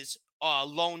in his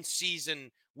lone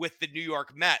season with the New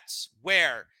York Mets,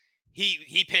 where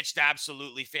he pitched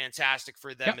absolutely fantastic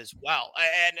for them as well.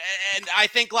 And I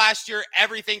think last year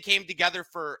everything came together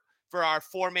for our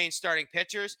 4 main starting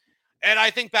pitchers. And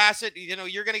I think Bassitt,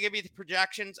 you're going to give me the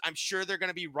projections. I'm sure they're going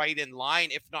to be right in line,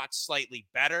 if not slightly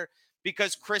better,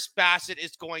 because Chris Bassitt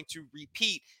is going to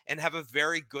repeat and have a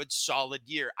very good, solid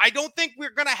year. I don't think we're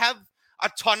going to have a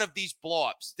ton of these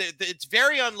blow-ups. It's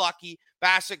very unlucky.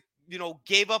 Bassitt,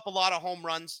 gave up a lot of home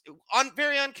runs,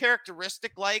 very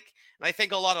uncharacteristic-like, and I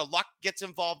think a lot of luck gets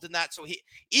involved in that. So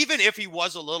even if he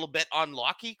was a little bit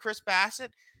unlucky, Chris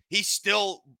Bassitt, he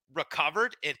still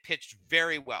recovered and pitched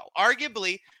very well.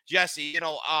 Arguably, Jesse,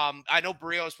 I know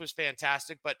Berrios was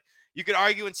fantastic, but you could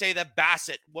argue and say that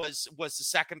Bassitt was the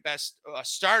second best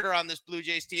starter on this Blue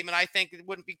Jays team, and I think it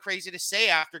wouldn't be crazy to say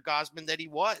after Gausman that he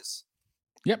was.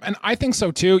 Yep, and I think so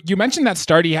too. You mentioned that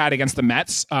start he had against the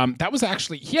Mets. That was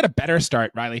actually, he had a better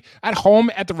start, Riley. At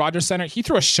home at the Rogers Center, he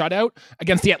threw a shutout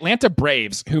against the Atlanta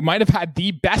Braves, who might have had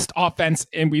the best offense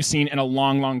we've seen in a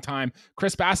long, long time.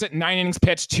 Chris Bassitt, 9 innings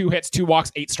pitched, 2 hits, 2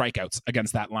 walks, 8 strikeouts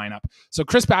against that lineup. So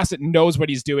Chris Bassitt knows what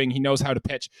he's doing. He knows how to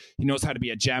pitch. He knows how to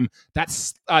be a gem. That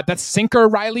sinker,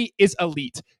 Riley, is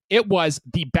elite. It was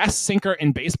the best sinker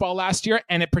in baseball last year,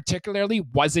 and it particularly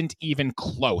wasn't even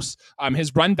close.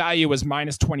 His run value was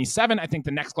 -27. I think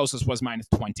the next closest was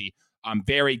 -20.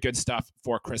 Very good stuff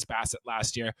for Chris Bassitt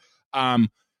last year.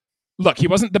 Look, he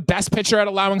wasn't the best pitcher at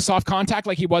allowing soft contact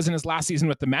like he was in his last season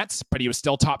with the Mets, but he was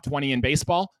still top 20 in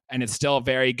baseball, and it's still a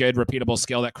very good, repeatable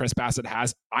skill that Chris Bassitt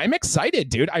has. I'm excited,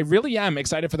 dude. I really am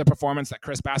excited for the performance that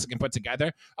Chris Bassitt can put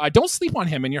together. Don't sleep on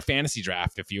him in your fantasy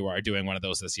draft if you are doing one of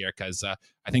those this year, because I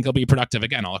think he'll be productive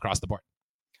again all across the board.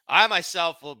 I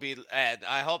myself will be, Ed.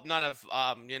 I hope none of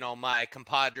my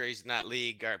compadres in that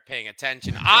league are paying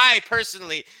attention. I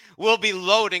personally will be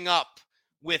loading up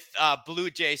with Blue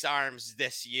Jays arms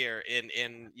this year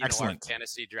in our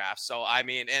fantasy draft. So I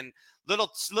mean, and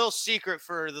little secret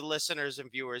for the listeners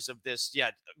and viewers of this,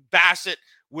 Bassitt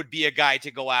would be a guy to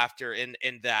go after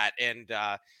in that, and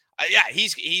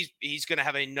he's going to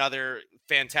have another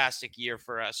fantastic year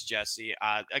for us, Jesse.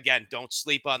 Again, don't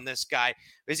sleep on this guy.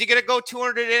 Is he going to go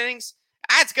 200 innings?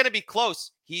 It's going to be close.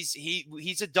 He's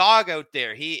a dog out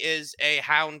there. He is a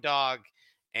hound dog,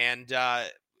 and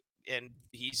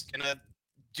he's going to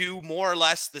do more or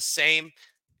less the same,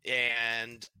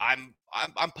 and I'm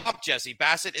pumped, Jesse.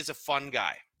 Bassitt is a fun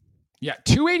guy. Yeah,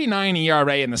 2.89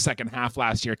 ERA in the second half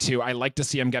last year, too. I like to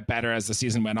see him get better as the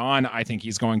season went on. I think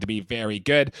he's going to be very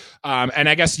good. And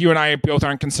I guess you and I both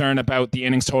aren't concerned about the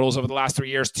innings totals over the last 3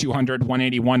 years, 200,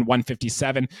 181,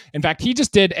 157. In fact, he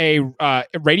just did a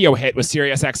radio hit with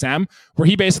SiriusXM where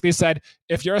he basically said,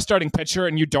 if you're a starting pitcher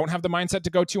and you don't have the mindset to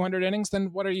go 200 innings,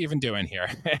 then what are you even doing here?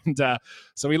 And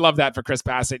so we love that for Chris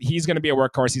Bassitt. He's going to be a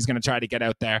workhorse. He's going to try to get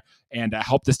out there and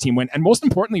help this team win. And most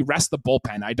importantly, rest the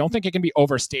bullpen. I don't think it can be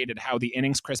overstated how the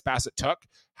innings Chris Bassitt took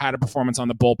had a performance on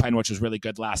the bullpen, which was really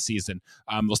good last season.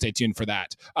 We'll stay tuned for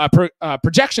that.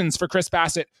 Projections for Chris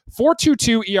Bassitt: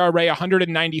 4.22 ERA,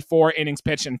 194 innings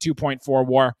pitched, and 2.4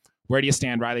 WAR. Where do you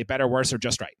stand, Riley? Better, worse, or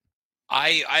just right?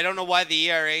 I don't know why the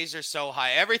ERAs are so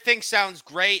high. Everything sounds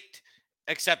great,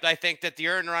 except I think that the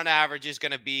earned run average is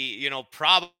going to be,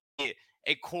 probably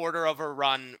a quarter of a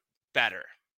run better,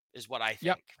 is what I think.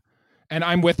 Yep. And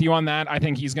I'm with you on that. I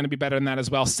think he's going to be better than that as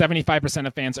well. 75%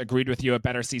 of fans agreed with you. A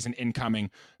better season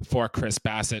incoming for Chris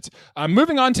Bassitt.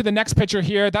 Moving on to the next pitcher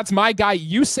here. That's my guy,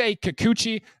 Yusei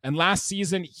Kikuchi. And last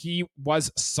season, he was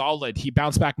solid. He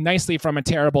bounced back nicely from a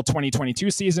terrible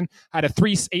 2022 season. Had a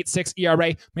 3.86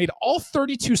 ERA. Made all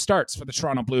 32 starts for the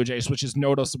Toronto Blue Jays, which is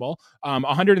noticeable.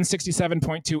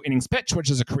 167.2 innings pitched,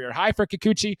 which is a career high for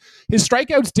Kikuchi. His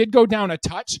strikeouts did go down a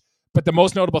touch, but the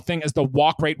most notable thing is the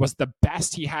walk rate was the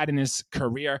best he had in his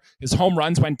career. His home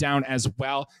runs went down as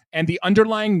well. And the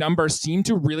underlying numbers seem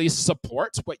to really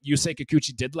support what Yusei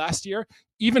Kikuchi did last year.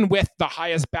 Even with the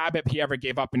highest BABIP he ever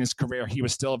gave up in his career, he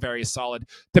was still very solid.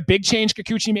 The big change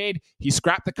Kikuchi made, he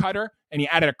scrapped the cutter and he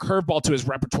added a curveball to his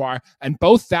repertoire. And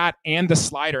both that and the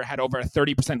slider had over a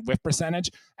 30% whiff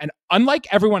percentage. And unlike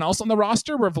everyone else on the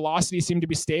roster, where velocity seemed to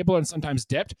be stable and sometimes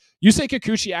dipped, Yusei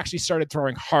Kikuchi actually started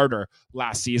throwing harder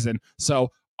last season.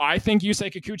 So I think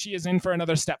Yusei Kikuchi is in for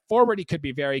another step forward. He could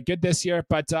be very good this year.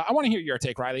 But I want to hear your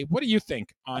take, Riley. What do you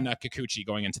think on Kikuchi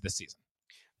going into this season?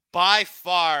 By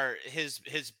far his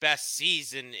best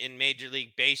season in Major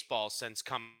League Baseball since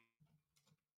coming.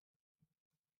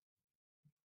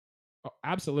 Oh,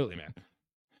 absolutely, man.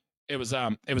 It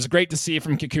was great to see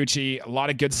from Kikuchi. A lot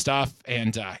of good stuff,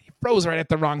 and he froze right at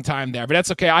the wrong time there. But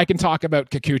that's okay. I can talk about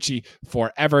Kikuchi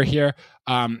forever here.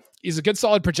 He's a good,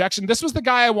 solid projection. This was the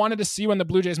guy I wanted to see when the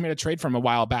Blue Jays made a trade from a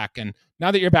while back. And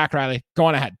now that you're back, Riley, go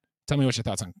on ahead. Tell me what your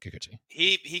thoughts on Kikuchi.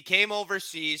 He came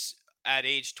overseas at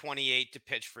age 28 to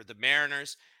pitch for the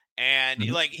Mariners, and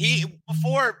he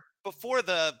before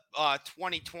the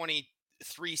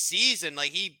 2023 season,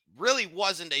 he really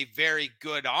wasn't a very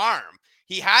good arm.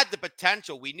 He had the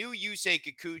potential. We knew Yusei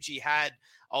Kikuchi had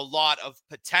a lot of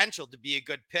potential to be a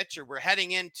good pitcher. We're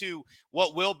heading into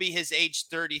what will be his age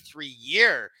 33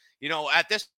 year. At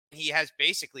this point, he has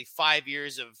basically 5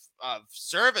 years of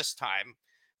service time,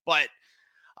 but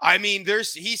I mean,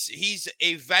 he's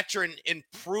a veteran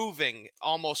improving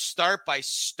almost start by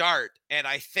start, and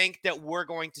I think that we're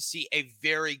going to see a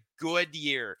very good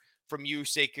year from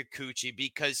Yusei Kikuchi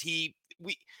because he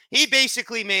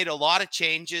basically made a lot of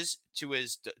changes to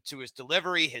his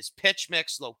delivery, his pitch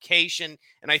mix, location,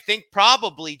 and I think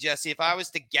probably, Jesse, if I was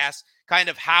to guess, kind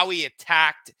of how he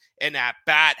attacked an at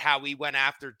bat, how he went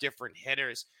after different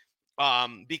hitters,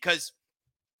 because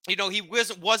he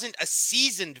wasn't a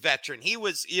seasoned veteran. He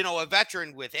was, a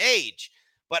veteran with age,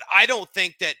 but I don't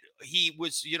think that he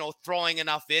was, throwing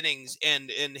enough innings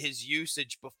and in his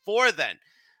usage before then.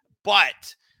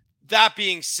 But that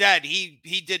being said,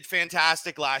 he did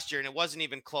fantastic last year, and it wasn't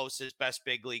even close to his best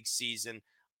big league season.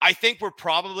 I think we're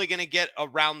probably going to get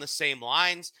around the same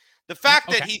lines. The fact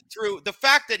that he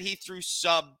threw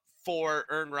sub 4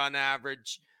 earned run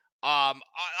average, I'm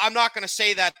not going to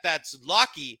say that that's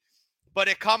lucky, but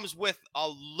it comes with a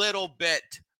little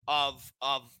bit of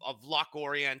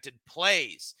luck-oriented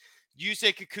plays.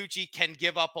 Yusei Kikuchi can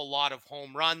give up a lot of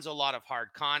home runs, a lot of hard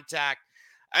contact,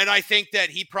 and I think that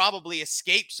he probably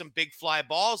escaped some big fly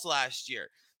balls last year.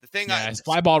 His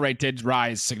fly ball rate did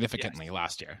rise significantly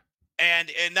last year, and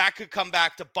that could come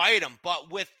back to bite him. But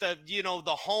with the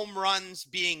home runs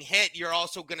being hit, you're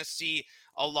also going to see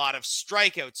a lot of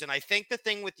strikeouts. And I think the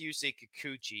thing with Yusei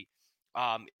Kikuchi,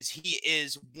 is he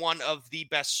is one of the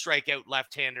best strikeout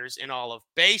left-handers in all of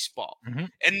baseball. Mm-hmm.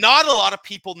 And not a lot of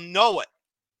people know it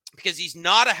because he's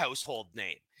not a household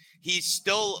name. He's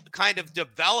still kind of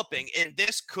developing, and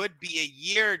this could be a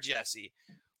year, Jesse,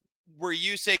 where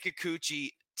Yusei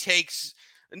Kikuchi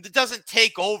doesn't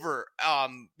take over,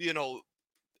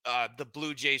 the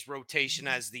Blue Jays rotation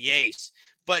as the ace,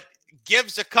 but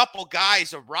gives a couple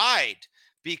guys a ride,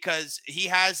 because he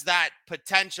has that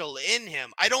potential in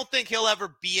him. I don't think he'll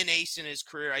ever be an ace in his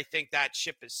career. I think that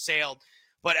ship has sailed.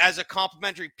 But as a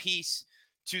complementary piece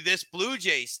to this Blue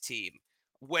Jays team,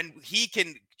 when he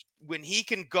can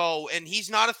go, and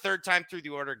he's not a third time through the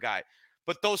order guy,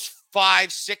 but those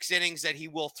 5-6 innings that he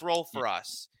will throw for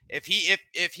us, if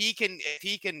he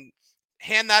can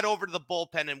hand that over to the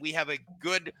bullpen and we have a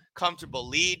good, comfortable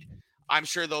lead, I'm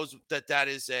sure that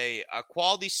is a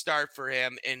quality start for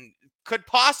him, and could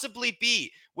possibly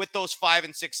be, with those 5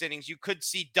 and 6 innings, you could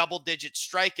see double-digit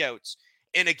strikeouts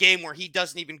in a game where he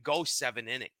doesn't even go 7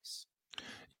 innings.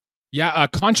 Yeah, a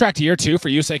contract year too for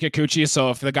Yusei Kikuchi. So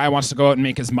if the guy wants to go out and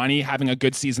make his money, having a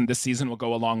good season this season will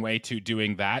go a long way to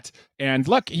doing that. And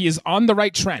look, he's on the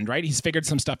right trend, right? He's figured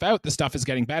some stuff out. The stuff is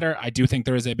getting better. I do think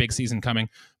there is a big season coming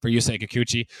for Yusei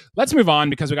Kikuchi. Let's move on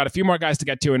because we got a few more guys to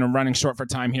get to and we're running short for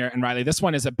time here. And Riley, this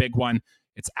one is a big one.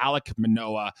 It's Alek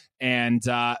Manoah. And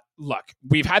look,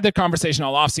 we've had the conversation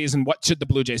all offseason. What should the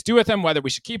Blue Jays do with him? Whether we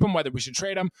should keep him, whether we should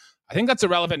trade him. I think that's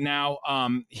irrelevant now.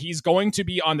 He's going to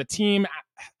be on the team,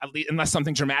 at least unless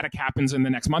something dramatic happens in the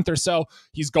next month or so.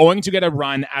 He's going to get a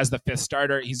run as the 5th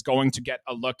starter. He's going to get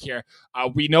a look here.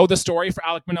 We know the story for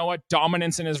Alek Manoah.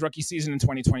 Dominance in his rookie season in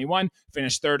 2021.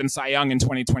 Finished 3rd in Cy Young in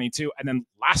 2022. And then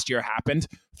last year happened.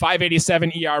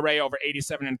 5.87 ERA over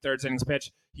 87 and 3rd innings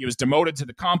pitch. He was demoted to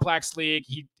the complex league.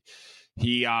 He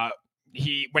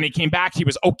when he came back, he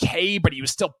was okay, but he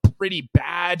was still pretty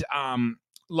bad.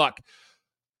 Look,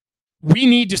 we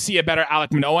need to see a better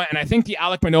Alek Manoah, and I think the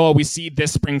Alek Manoah we see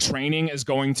this spring training is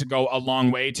going to go a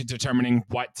long way to determining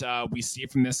what we see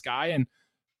from this guy. And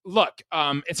look,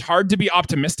 it's hard to be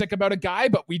optimistic about a guy,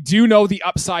 but we do know the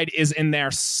upside is in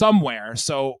there somewhere.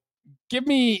 So give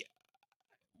me,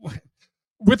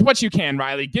 with what you can,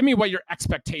 Riley, give me what your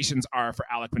expectations are for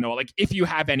Alek Manoah, like if you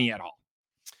have any at all.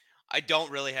 I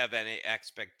don't really have any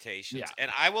expectations. Yeah.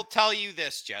 And I will tell you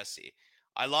this, Jesse.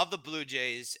 I love the Blue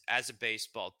Jays as a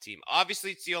baseball team.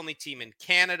 Obviously, it's the only team in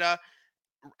Canada.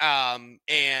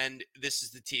 And this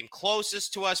is the team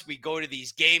closest to us. We go to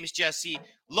these games, Jesse.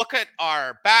 Look at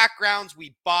our backgrounds.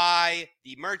 We buy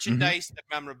the merchandise, the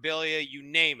memorabilia, you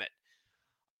name it.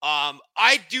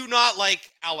 I do not like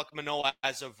Alek Manoah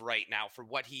as of right now for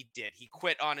what he did. He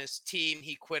quit on his team.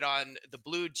 He quit on the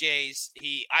Blue Jays.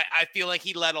 I feel like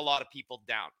he let a lot of people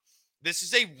down. This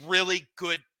is a really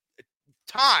good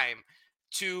time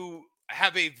to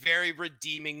have a very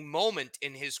redeeming moment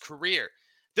in his career.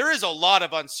 There is a lot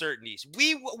of uncertainties.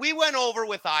 We went over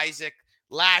with Isaac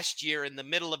last year in the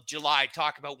middle of July,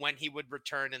 talk about when he would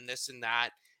return and this and that.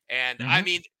 And I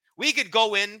mean, we could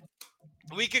go in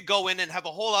and have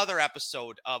a whole other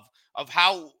episode of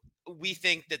how we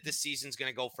think that this season's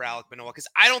going to go for Alek Manoah, because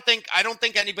I don't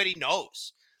think anybody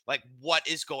knows like what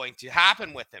is going to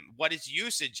happen with him, what his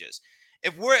usage is.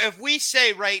 If we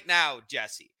say right now,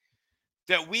 Jesse,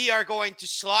 that we are going to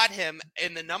slot him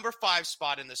in the number 5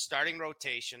 spot in the starting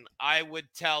rotation, I would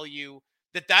tell you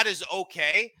that is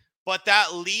okay, but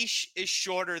that leash is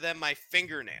shorter than my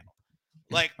fingernail.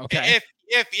 Like, okay.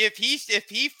 if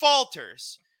he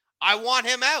falters, I want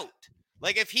him out.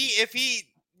 Like if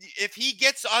he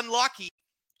gets unlucky,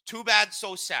 too bad,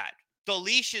 so sad. The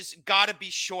leash has got to be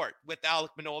short with Alek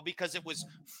Manoah because it was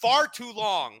far too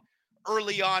long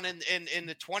early on in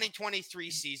the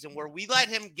 2023 season where we let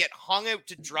him get hung out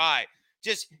to dry.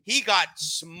 He got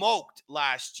smoked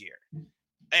last year.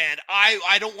 And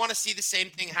I don't want to see the same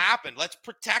thing happen. Let's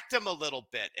protect him a little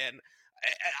bit. And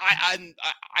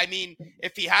I mean,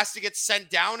 if he has to get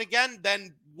sent down again,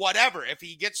 then whatever. If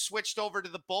he gets switched over to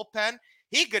the bullpen,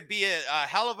 he could be a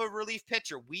hell of a relief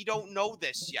pitcher. We don't know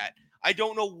this yet. I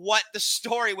don't know what the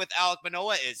story with Alek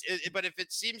Manoah is. But if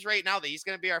it seems right now that he's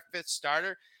going to be our 5th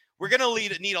starter, we're going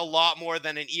to need a lot more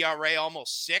than an ERA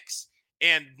almost 6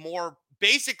 and more,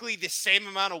 basically the same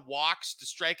amount of walks to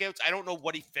strikeouts. I don't know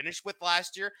what he finished with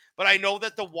last year, but I know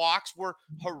that the walks were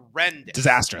horrendous.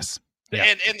 Disastrous.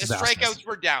 Yeah, and the strikeouts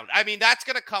were down. I mean, that's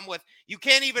going to come with, you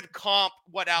can't even comp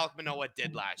what Alek Manoah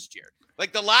did last year.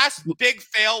 Like the last big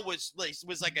fail was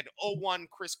like an 0-1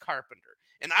 Chris Carpenter.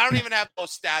 And I don't even have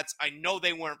those stats. I know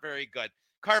they weren't very good.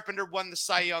 Carpenter won the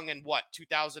Cy Young in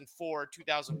 2004,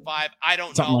 2005. I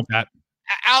don't Something know. Like that.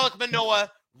 Alek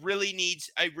Manoah really needs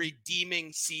a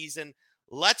redeeming season.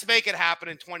 Let's make it happen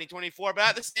in 2024. But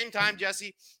at the same time,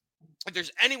 Jesse, if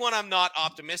there's anyone I'm not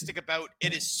optimistic about,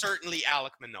 it is certainly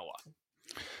Alek Manoah.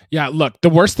 Yeah, look, the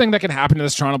worst thing that can happen to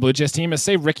this Toronto Blue Jays team is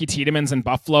say Ricky Tiedemann's in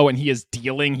Buffalo and he is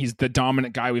dealing. He's the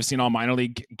dominant guy we've seen all minor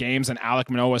league games, and Alek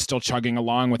Manoah is still chugging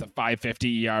along with a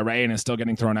 5.50 ERA and is still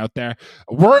getting thrown out there.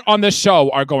 We're on this show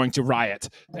are going to riot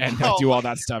and do all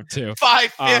that stuff too.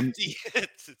 5.50.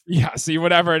 Yeah, see,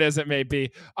 whatever it is, it may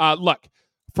be. Look,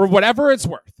 for whatever it's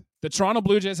worth, the Toronto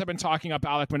Blue Jays have been talking up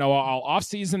Alek Manoah all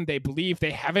offseason. They believe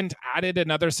they haven't added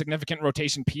another significant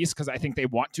rotation piece because I think they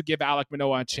want to give Alek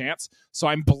Manoah a chance. So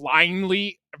I'm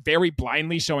very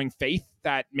blindly showing faith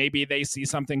that maybe they see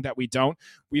something that we don't.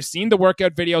 We've seen the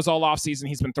workout videos all offseason.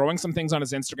 He's been throwing some things on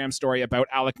his Instagram story about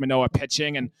Alek Manoah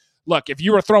pitching. And look, if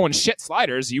you were throwing shit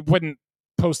sliders, you wouldn't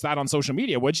post that on social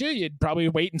media, would you? You'd probably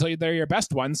wait until they're your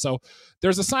best one. So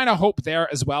there's a sign of hope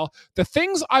there as well. The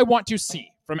things I want to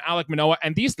see from Alek Manoah,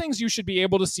 and these things you should be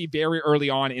able to see very early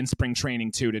on in spring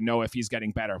training too, to know if he's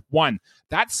getting better. One,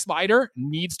 that slider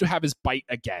needs to have his bite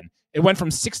again. It went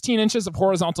from 16 inches of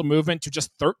horizontal movement to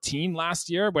just 13 last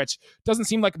year, which doesn't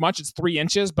seem like much. It's 3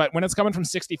 inches, but when it's coming from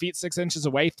 60 feet, 6 inches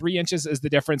away, 3 inches is the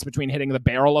difference between hitting the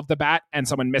barrel of the bat and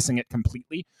someone missing it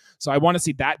completely. So I want to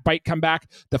see that bite come back.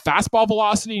 The fastball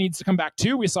velocity needs to come back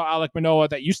too. We saw Alek Manoah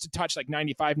that used to touch like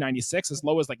 95, 96, as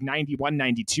low as like 91,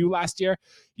 92 last year.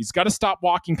 He's got to stop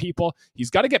walking people. He's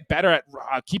got to get better at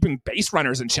keeping base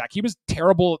runners in check. He was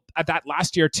terrible at that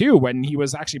last year too, when he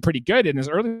was actually pretty good in his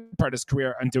early part of his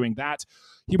career on doing that.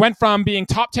 He went from being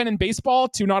top 10 in baseball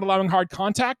to not allowing hard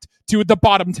contact to the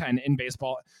bottom 10 in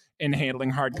baseball in handling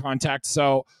hard contact.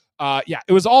 So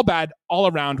it was all bad all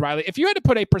around, Riley. If you had to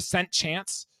put a percent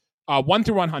chance, 1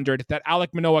 through 100, that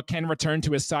Alek Manoah can return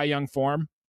to his Cy Young form,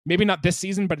 maybe not this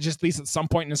season, but just at least at some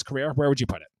point in his career, where would you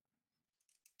put it?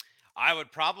 I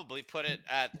would probably put it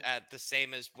at the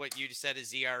same as what you said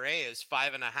his ERA is,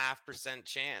 5.5%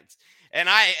 chance. And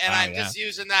I'm just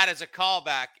using that as a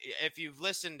callback. If you've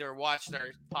listened or watched our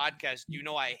podcast, you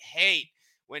know I hate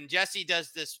when Jesse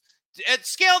does this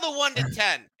scale the 1 to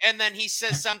 10, and then he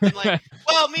says something like,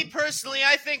 "Well, me personally,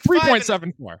 I think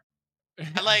 3.74."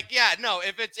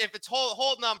 If it's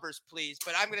whole numbers, please.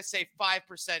 But I'm gonna say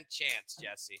 5% chance,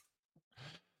 Jesse.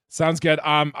 Sounds good.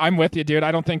 I'm with you, dude.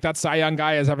 I don't think that Cy Young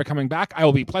guy is ever coming back. I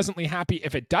will be pleasantly happy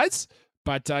if it does,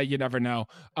 but you never know.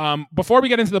 Before we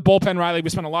get into the bullpen, Riley, we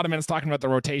spent a lot of minutes talking about the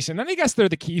rotation, and I guess they're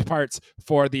the key parts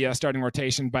for the starting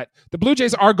rotation, but the Blue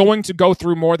Jays are going to go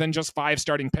through more than just 5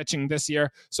 starting pitching this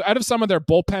year. So out of some of their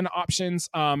bullpen options,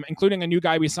 including a new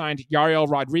guy we signed, Yariel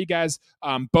Rodriguez,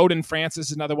 Bowden Francis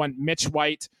is another one, Mitch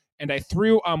White, and I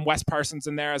threw Wes Parsons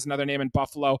in there as another name in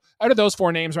Buffalo. Out of those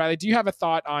 4 names, Riley, do you have a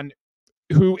thought on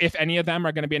who, if any of them,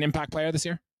 are going to be an impact player this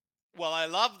year? Well, I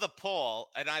love the poll,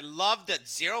 and I love that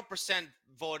 0%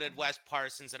 voted Wes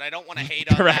Parsons, and I don't want to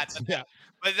hate on that.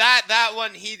 But that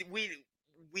one,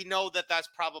 we know that that's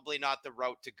probably not the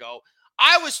route to go.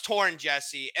 I was torn,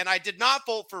 Jesse, and I did not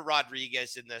vote for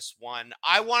Rodriguez in this one.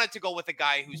 I wanted to go with a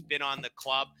guy who's been on the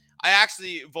club. I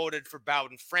actually voted for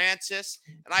Bowden Francis,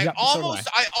 and I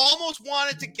almost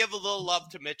wanted to give a little love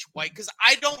to Mitch White because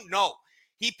I don't know.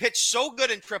 He pitched so good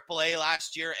in AAA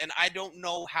last year, and I don't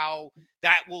know how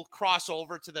that will cross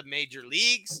over to the major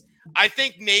leagues. I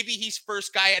think maybe he's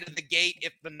first guy out of the gate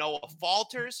if Manoah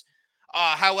falters.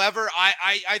 However,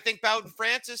 I think Bowden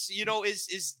Francis,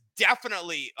 is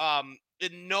definitely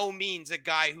in no means a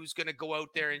guy who's going to go out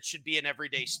there and should be an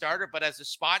everyday starter. But as a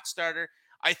spot starter,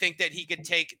 I think that he could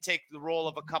take the role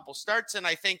of a couple starts, and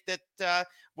I think that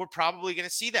we're probably going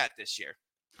to see that this year.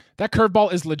 That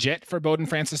curveball is legit for Bowden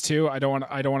Francis too. I don't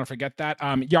want to forget that.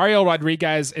 Yariel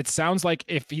Rodriguez, it sounds like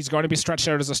if he's going to be stretched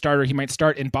out as a starter, he might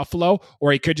start in Buffalo,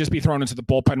 or he could just be thrown into the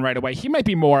bullpen right away. He might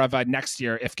be more of a next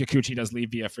year if Kikuchi does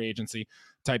leave via free agency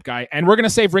type guy. And we're going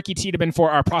to save Ricky Tiedemann for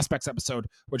our prospects episode,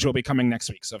 which will be coming next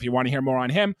week. So if you want to hear more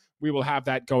on him, we will have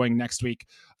that going next week.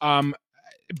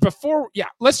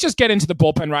 Let's just get into the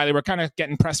bullpen, Riley. We're kind of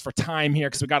getting pressed for time here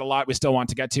because we got a lot we still want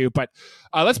to get to. But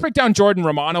let's break down Jordan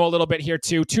Romano a little bit here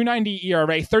too. 2.90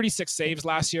 ERA, 36 saves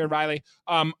last year, Riley.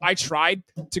 I tried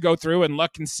to go through and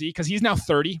look and see because he's now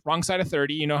 30, wrong side of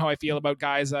 30. You know how I feel about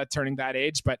guys turning that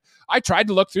age. But I tried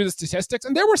to look through the statistics,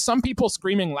 and there were some people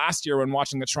screaming last year when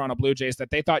watching the Toronto Blue Jays that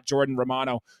they thought Jordan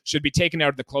Romano should be taken out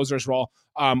of the closer's role.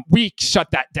 We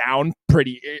shut that down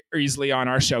pretty easily on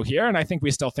our show here, and I think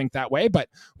we still think that way. But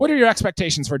what are your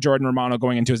expectations for Jordan Romano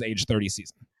going into his age 30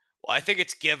 season? Well, I think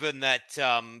it's given that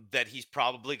that he's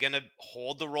probably going to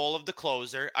hold the role of the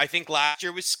closer. I think last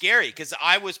year was scary because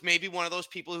I was maybe one of those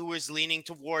people who was leaning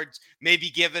towards maybe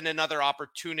given another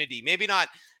opportunity, maybe not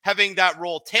having that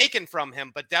role taken from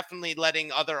him, but definitely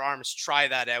letting other arms try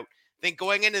that out. I think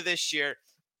going into this year,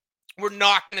 we're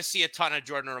not going to see a ton of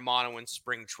Jordan Romano in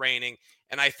spring training,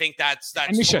 and I think that's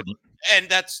and we shouldn't. And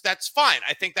that's fine.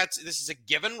 I think this is a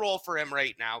given role for him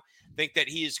right now. I think that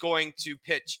he is going to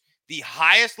pitch the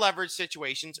highest leverage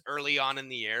situations early on in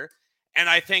the year, and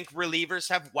I think relievers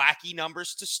have wacky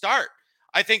numbers to start.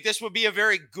 I think this would be a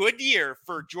very good year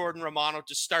for Jordan Romano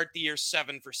to start the year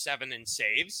 7 for 7 in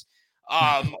saves.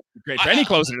 Great for any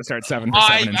closer to start 7 for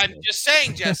 7. I'm just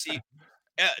saying, Jesse,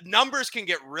 numbers can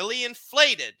get really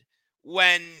inflated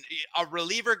when a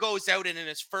reliever goes out and in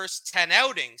his first 10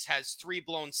 outings has 3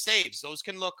 blown saves. Those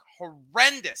can look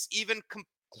horrendous, even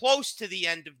close to the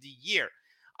end of the year.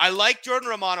 I like Jordan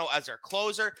Romano as our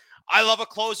closer. I love a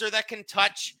closer that can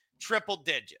touch triple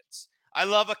digits. I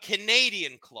love a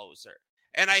Canadian closer.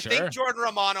 And I think Jordan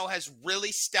Romano has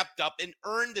really stepped up and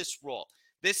earned this role.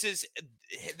 This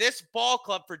ball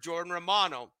club for Jordan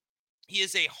Romano. He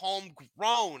is a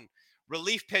homegrown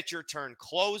relief pitcher turned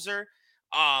closer.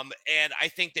 And I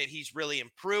think that he's really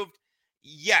improved.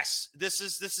 Yes, this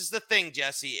is the thing,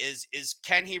 Jesse, is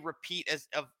can he repeat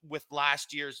with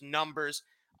last year's numbers?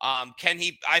 Can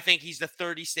he? I think he's the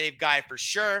 30 save guy for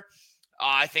sure.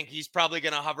 I think he's probably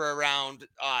going to hover around,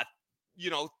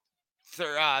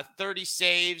 30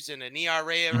 saves and an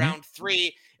ERA around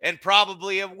 3, and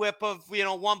probably a whip of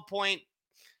 1.2,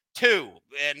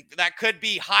 and that could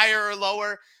be higher or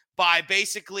lower by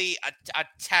basically a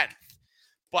tenth.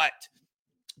 But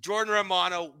Jordan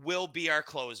Romano will be our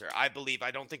closer, I believe.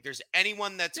 I don't think there's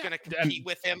anyone that's going to compete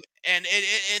with him. And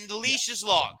the leash is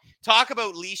long. Talk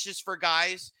about leashes for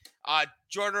guys.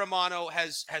 Jordan Romano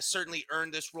has certainly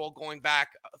earned this role going back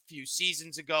a few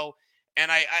seasons ago.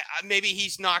 And I maybe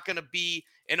he's not going to be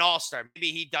an all-star.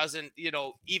 Maybe he doesn't,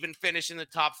 even finish in the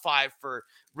top 5 for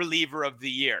reliever of the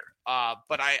year.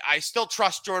 But I still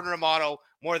trust Jordan Romano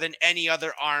more than any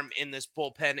other arm in this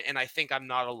bullpen. And I think I'm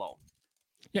not alone.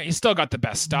 Yeah, he's still got the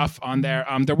best stuff on there.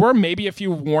 There were maybe a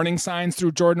few warning signs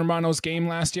through Jordan Romano's game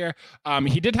last year.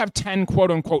 He did have 10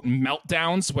 quote-unquote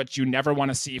meltdowns, which you never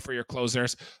want to see for your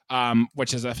closers,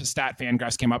 which is a stat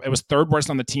Fangraphs came up. It was third worst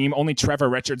on the team. Only Trevor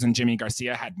Richards and Jimmy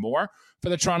Garcia had more for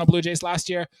the Toronto Blue Jays last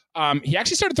year. He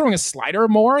actually started throwing his slider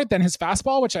more than his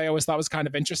fastball, which I always thought was kind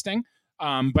of interesting.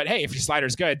 But hey, if your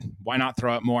slider's good, why not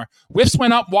throw it more? Whiffs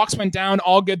went up, walks went down,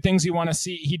 all good things you want to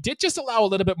see. He did just allow a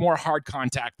little bit more hard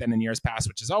contact than in years past,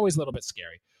 which is always a little bit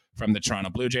scary from the Toronto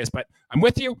Blue Jays. But I'm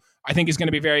with you. I think he's going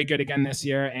to be very good again this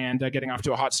year, and getting off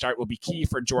to a hot start will be key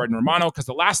for Jordan Romano, because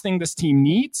the last thing this team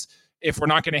needs, if we're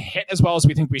not going to hit as well as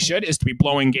we think we should, is to be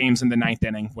blowing games in the 9th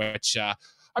inning, which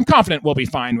I'm confident we'll be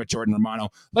fine with Jordan Romano.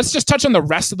 Let's just touch on the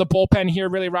rest of the bullpen here,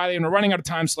 really, Riley, and we're running out of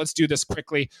time, so let's do this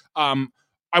quickly.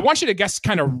 I want you to guess,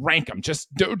 kind of rank them. Just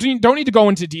don't need to go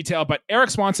into detail, but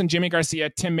Eric Swanson, Jimmy Garcia,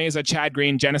 Tim Meza, Chad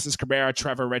Green, Genesis Cabrera,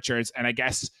 Trevor Richards, and I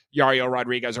guess Yariel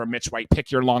Rodriguez or Mitch White. Pick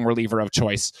your long reliever of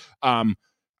choice.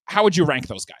 How would you rank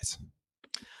those guys?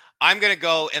 I'm going to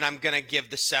go, and I'm going to give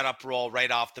the setup role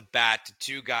right off the bat to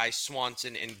 2 guys,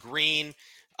 Swanson and Green.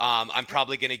 I'm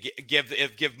probably going to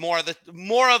give more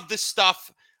of the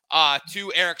stuff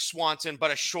to Eric Swanson, but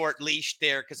a short leash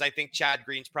there, because I think Chad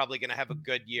Green's probably going to have a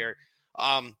good year.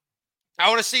 I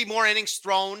want to see more innings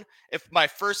thrown. If my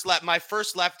first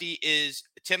lefty is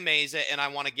Tim Meza, and I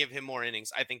want to give him more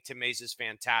innings. I think Tim Meza is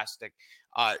fantastic.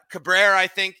 Cabrera, I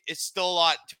think, is still a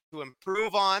lot to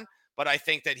improve on, but I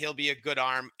think that he'll be a good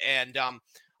arm. And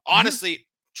honestly,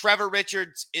 Trevor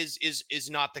Richards is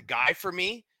not the guy for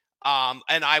me.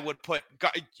 And I would put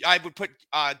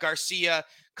Garcia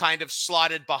kind of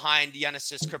slotted behind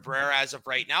Genesis Cabrera as of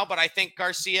right now, but I think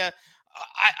Garcia,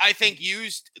 I think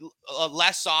used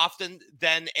less often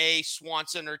than a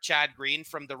Swanson or Chad Green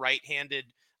from the right-handed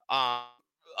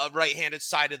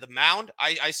side of the mound.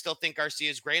 I still think Garcia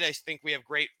is great. I think we have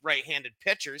great right-handed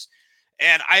pitchers,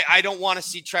 and I don't want to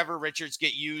see Trevor Richards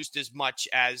get used as much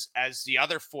as the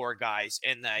other 4 guys.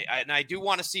 And I do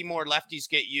want to see more lefties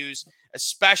get used,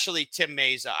 especially Tim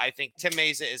Meza. I think Tim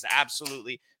Meza is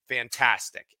absolutely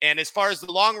fantastic. And as far as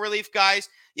the long relief guys,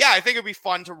 yeah, I think it'd be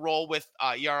fun to roll with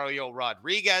Yariel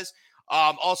Rodriguez.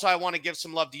 Also, I want to give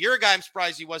some love to your guy. I'm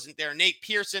surprised he wasn't there. Nate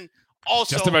Pearson.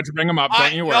 Also, just about to bring him up.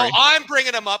 Don't you worry. No, I'm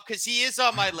bringing him up because he is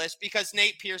on my list, because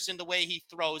Nate Pearson, the way he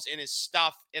throws in his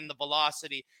stuff, in the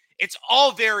velocity, it's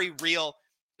all very real.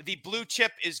 The blue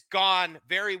chip is gone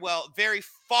very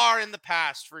far in the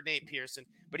past for Nate Pearson,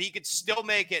 but he could still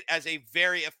make it as a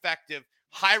very effective,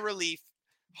 high relief,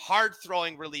 hard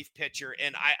throwing relief pitcher.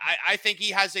 And I think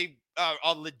he has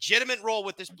a legitimate role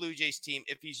with this Blue Jays team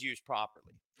if he's used properly.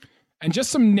 And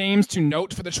just some names to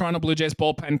note for the Toronto Blue Jays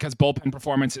bullpen, because bullpen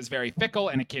performance is very fickle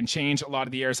and it can change a lot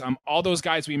of the years. All those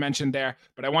guys we mentioned there,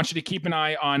 but I want you to keep an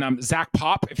eye on Zach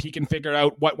Pop. If he can figure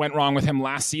out what went wrong with him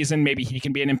last season, maybe he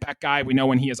can be an impact guy. We know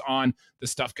when he is on, the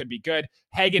stuff could be good.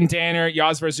 Hagen Danner,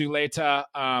 Yasver Zuleta,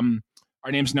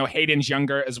 our names know Hayden's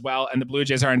younger as well, and the Blue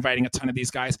Jays are inviting a ton of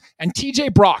these guys. And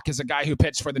TJ Brock is a guy who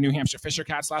pitched for the New Hampshire Fisher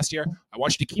Cats last year. I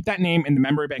want you to keep that name in the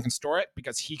memory bank and store it,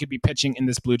 because he could be pitching in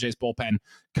this Blue Jays bullpen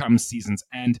come season's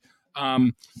end.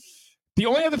 The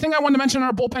only other thing I wanted to mention in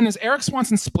our bullpen is Eric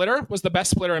Swanson's splitter was the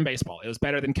best splitter in baseball. It was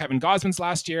better than Kevin Gausman's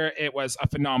last year. It was a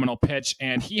phenomenal pitch,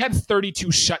 and he had 32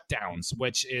 shutdowns,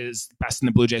 which is best in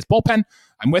the Blue Jays bullpen.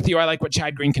 I'm with you. I like what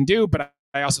Chad Green can do, but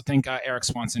I also think Eric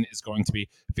Swanson is going to be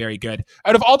very good.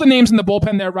 Out of all the names in the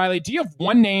bullpen there, Riley, do you have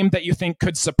one name that you think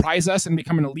could surprise us and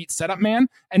become an elite setup man?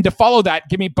 And to follow that,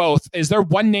 give me both. Is there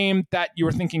one name that you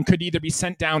were thinking could either be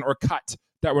sent down or cut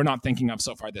that we're not thinking of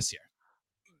so far this year?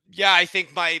 Yeah, I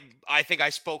think I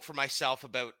spoke for myself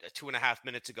about 2.5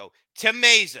 minutes ago. Tim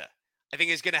Meza, I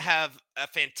think, is going to have a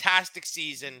fantastic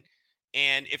season.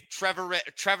 And if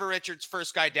Trevor Richards,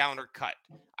 first guy down or cut,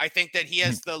 I think that he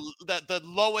has the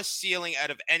lowest ceiling out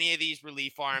of any of these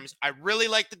relief arms. I really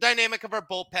like the dynamic of our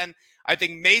bullpen. I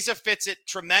think Meza fits it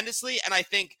tremendously, and I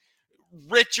think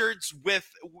Richards with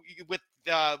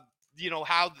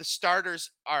how the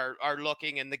starters are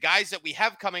looking and the guys that we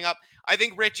have coming up. I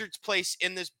think Richards' place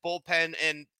in this bullpen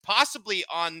and possibly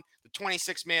on the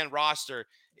 26-man roster,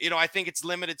 I think it's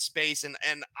limited space, and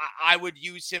I would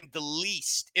use him the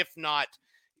least, if not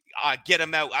get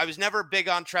him out. I was never big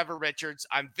on Trevor Richards.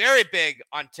 I'm very big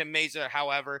on Tim Meza,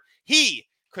 however. He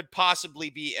could possibly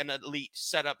be an elite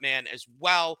setup man as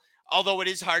well, although it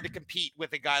is hard to compete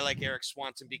with a guy like Eric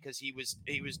Swanson because he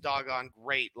was doggone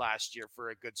great last year for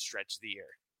a good stretch of the year.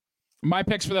 My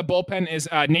picks for the bullpen is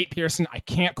Nate Pearson. I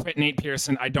can't quit Nate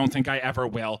Pearson. I don't think I ever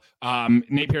will.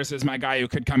 Nate Pearson is my guy who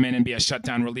could come in and be a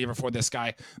shutdown reliever for this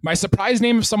guy. My surprise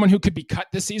name of someone who could be cut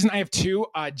this season, I have two.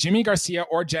 Jimmy Garcia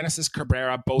or Genesis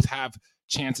Cabrera both have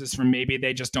chances for maybe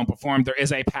they just don't perform. There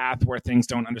is a path where things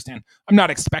don't understand. I'm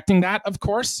not expecting that, of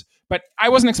course, but I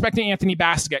wasn't expecting Anthony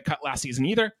Bass to get cut last season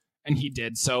either, and he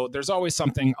did. So there's always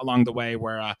something along the way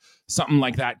where something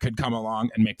like that could come along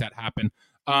and make that happen.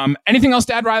 Anything else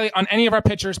to add, Riley, on any of our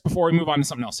pitchers before we move on to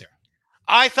something else here?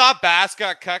 I thought Bass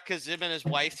got cut because him and his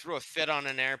wife threw a fit on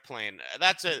an airplane.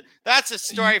 That's a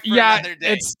story for another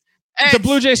day. The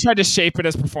Blue Jays tried to shape it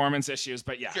as performance issues,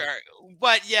 but yeah. Sure.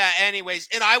 But yeah, anyways,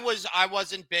 and I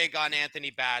wasn't big on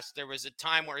Anthony Bass. There was a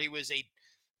time where he was a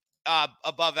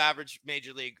above average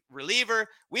major league reliever.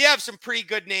 We have some pretty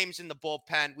good names in the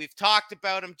bullpen. We've talked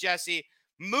about them, Jesse.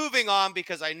 Moving on,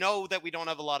 because I know that we don't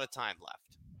have a lot of time left.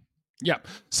 Yeah.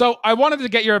 So I wanted to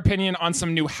get your opinion on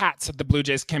some new hats that the Blue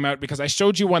Jays came out, because I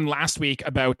showed you one last week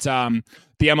about the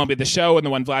MLB The Show and the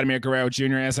one Vladimir Guerrero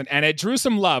Jr. is, and it drew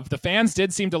some love. The fans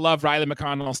did seem to love Riley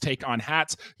McConnell's take on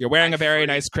hats. You're wearing a very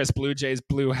nice Chris Blue Jays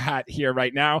blue hat here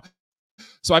right now.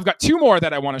 So I've got two more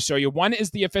that I want to show you. One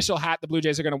is the official hat the Blue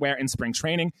Jays are going to wear in spring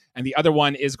training, and the other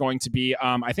one is going to be,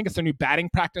 I think it's their new batting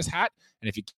practice hat. And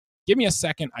if you give me a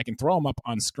second, I can throw them up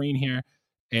on screen here.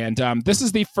 And this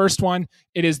is the first one.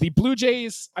 It is the Blue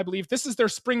Jays. I believe this is their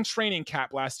spring training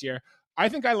cap last year. I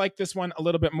think I like this one a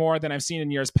little bit more than I've seen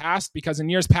in years past, because in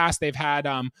years past they've had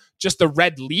just the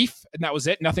red leaf, and that was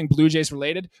it. Nothing Blue Jays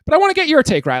related. But I want to get your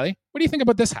take, Riley. What do you think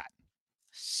about this hat?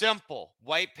 Simple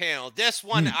white panel. This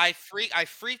one, I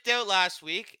freaked out last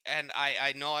week, and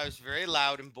I know I was very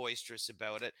loud and boisterous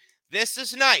about it. This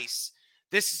is nice.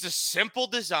 This is a simple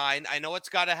design. I know it's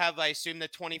got to have, I assume the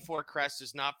 24 crest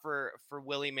is not for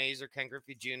Willie Mays or Ken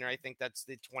Griffey Jr. I think that's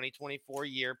the 2024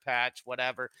 year patch,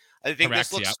 whatever. I think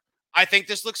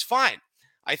this looks fine.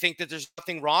 I think that there's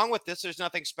nothing wrong with this. There's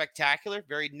nothing spectacular.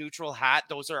 Very neutral hat.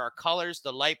 Those are our colors,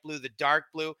 the light blue, the dark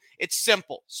blue. It's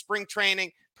simple. Spring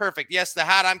training, perfect. Yes, the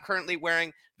hat I'm currently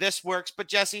wearing, this works. But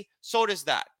Jesse, so does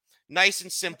that. Nice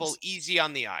and simple, easy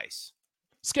on the eyes.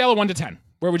 Scale of 1 to 10.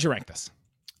 Where would you rank this?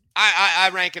 I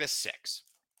rank it a 6.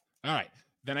 All right.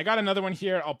 Then I got another one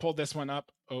here. I'll pull this one up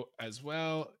as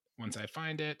well once I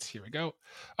find it. Here we go.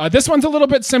 This one's a little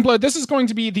bit simpler. This is going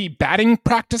to be the batting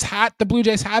practice hat the Blue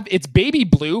Jays have. It's baby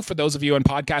blue for those of you in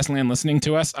podcast land listening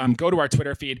to us. Go to our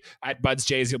Twitter feed at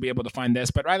BudsJays. You'll be able to find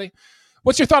this. But Riley,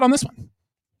 what's your thought on this one?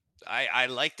 I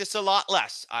like this a lot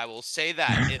less. I will say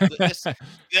that.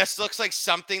 This looks like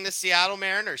something the Seattle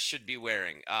Mariners should be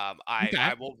wearing.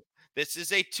 I will. This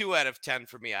is a 2 out of 10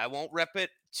 for me. I won't rip it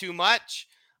too much.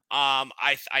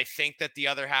 I think that the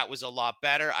other hat was a lot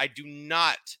better. I do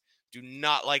not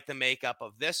like the makeup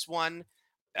of this one.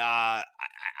 I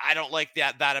don't like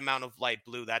that amount of light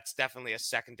blue. That's definitely a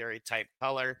secondary type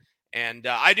color. And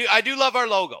I do love our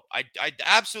logo. I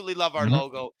absolutely love our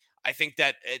logo. I think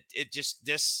that it just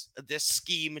this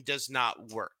scheme does not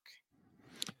work.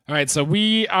 All right, so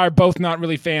we are both not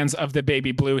really fans of the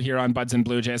baby blue here on Buds and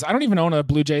Blue Jays. I don't even own a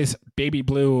Blue Jays baby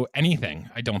blue anything,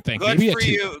 I don't think. Good for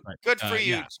you. Good for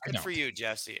you. Good for you,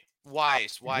 Jesse.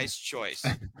 Wise choice.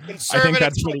 I think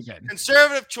that's pretty good.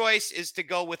 Conservative choice is to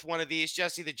go with one of these.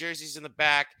 Jesse, the jersey's in the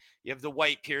back. You have the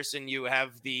white Pearson. You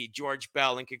have the George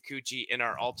Bell and Kikuchi in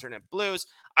our alternate blues.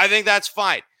 I think that's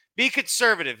fine. Be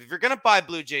conservative. If you're going to buy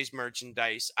Blue Jays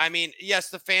merchandise, I mean, yes,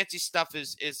 the fancy stuff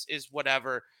is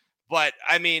whatever. But,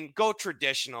 I mean, go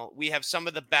traditional. We have some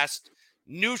of the best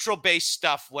neutral-based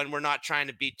stuff when we're not trying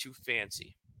to be too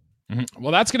fancy.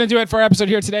 Well, that's going to do it for our episode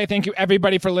here today. Thank you,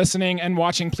 everybody, for listening and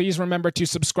watching. Please remember to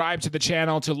subscribe to the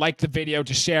channel, to like the video,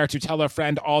 to share, to tell a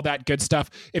friend, all that good stuff.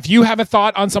 If you have a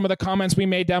thought on some of the comments we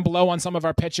made down below on some of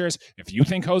our pitchers, if you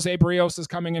think Jose Berrios is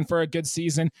coming in for a good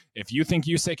season, if you think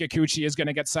Yusei Kikuchi is going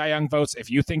to get Cy Young votes, if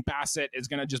you think Bassitt is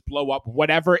going to just blow up,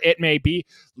 whatever it may be,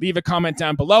 leave a comment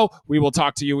down below. We will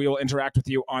talk to you. We will interact with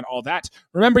you on all that.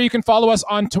 Remember, you can follow us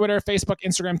on Twitter, Facebook,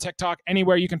 Instagram, TikTok,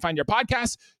 anywhere you can find your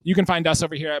podcast. You can find us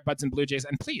over here at Buds and Blue Jays,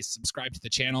 and please subscribe to the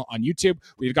channel on YouTube.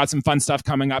 We've got some fun stuff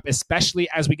coming up, especially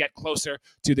as we get closer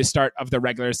to the start of the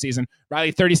regular season.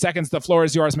 Riley, 30 seconds. The floor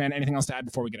is yours, man. Anything else to add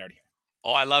before we get out of here?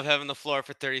 Oh, I love having the floor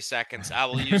for 30 seconds. I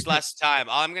will use less time.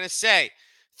 All I'm going to say,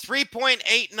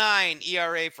 3.89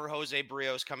 ERA for Jose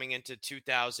Berrios coming into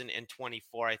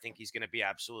 2024. I think he's going to be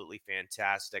absolutely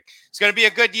fantastic. It's going to be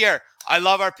a good year. I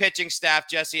love our pitching staff,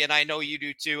 Jesse, and I know you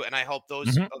do too, and I hope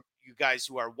those of you guys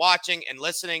who are watching and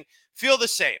listening feel the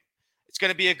same. It's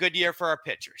going to be a good year for our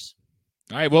pitchers.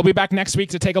 All right, we'll be back next week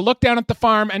to take a look down at the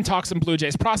farm and talk some Blue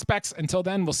Jays prospects. Until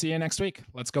then, we'll see you next week.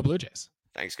 Let's go Blue Jays.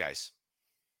 Thanks, guys.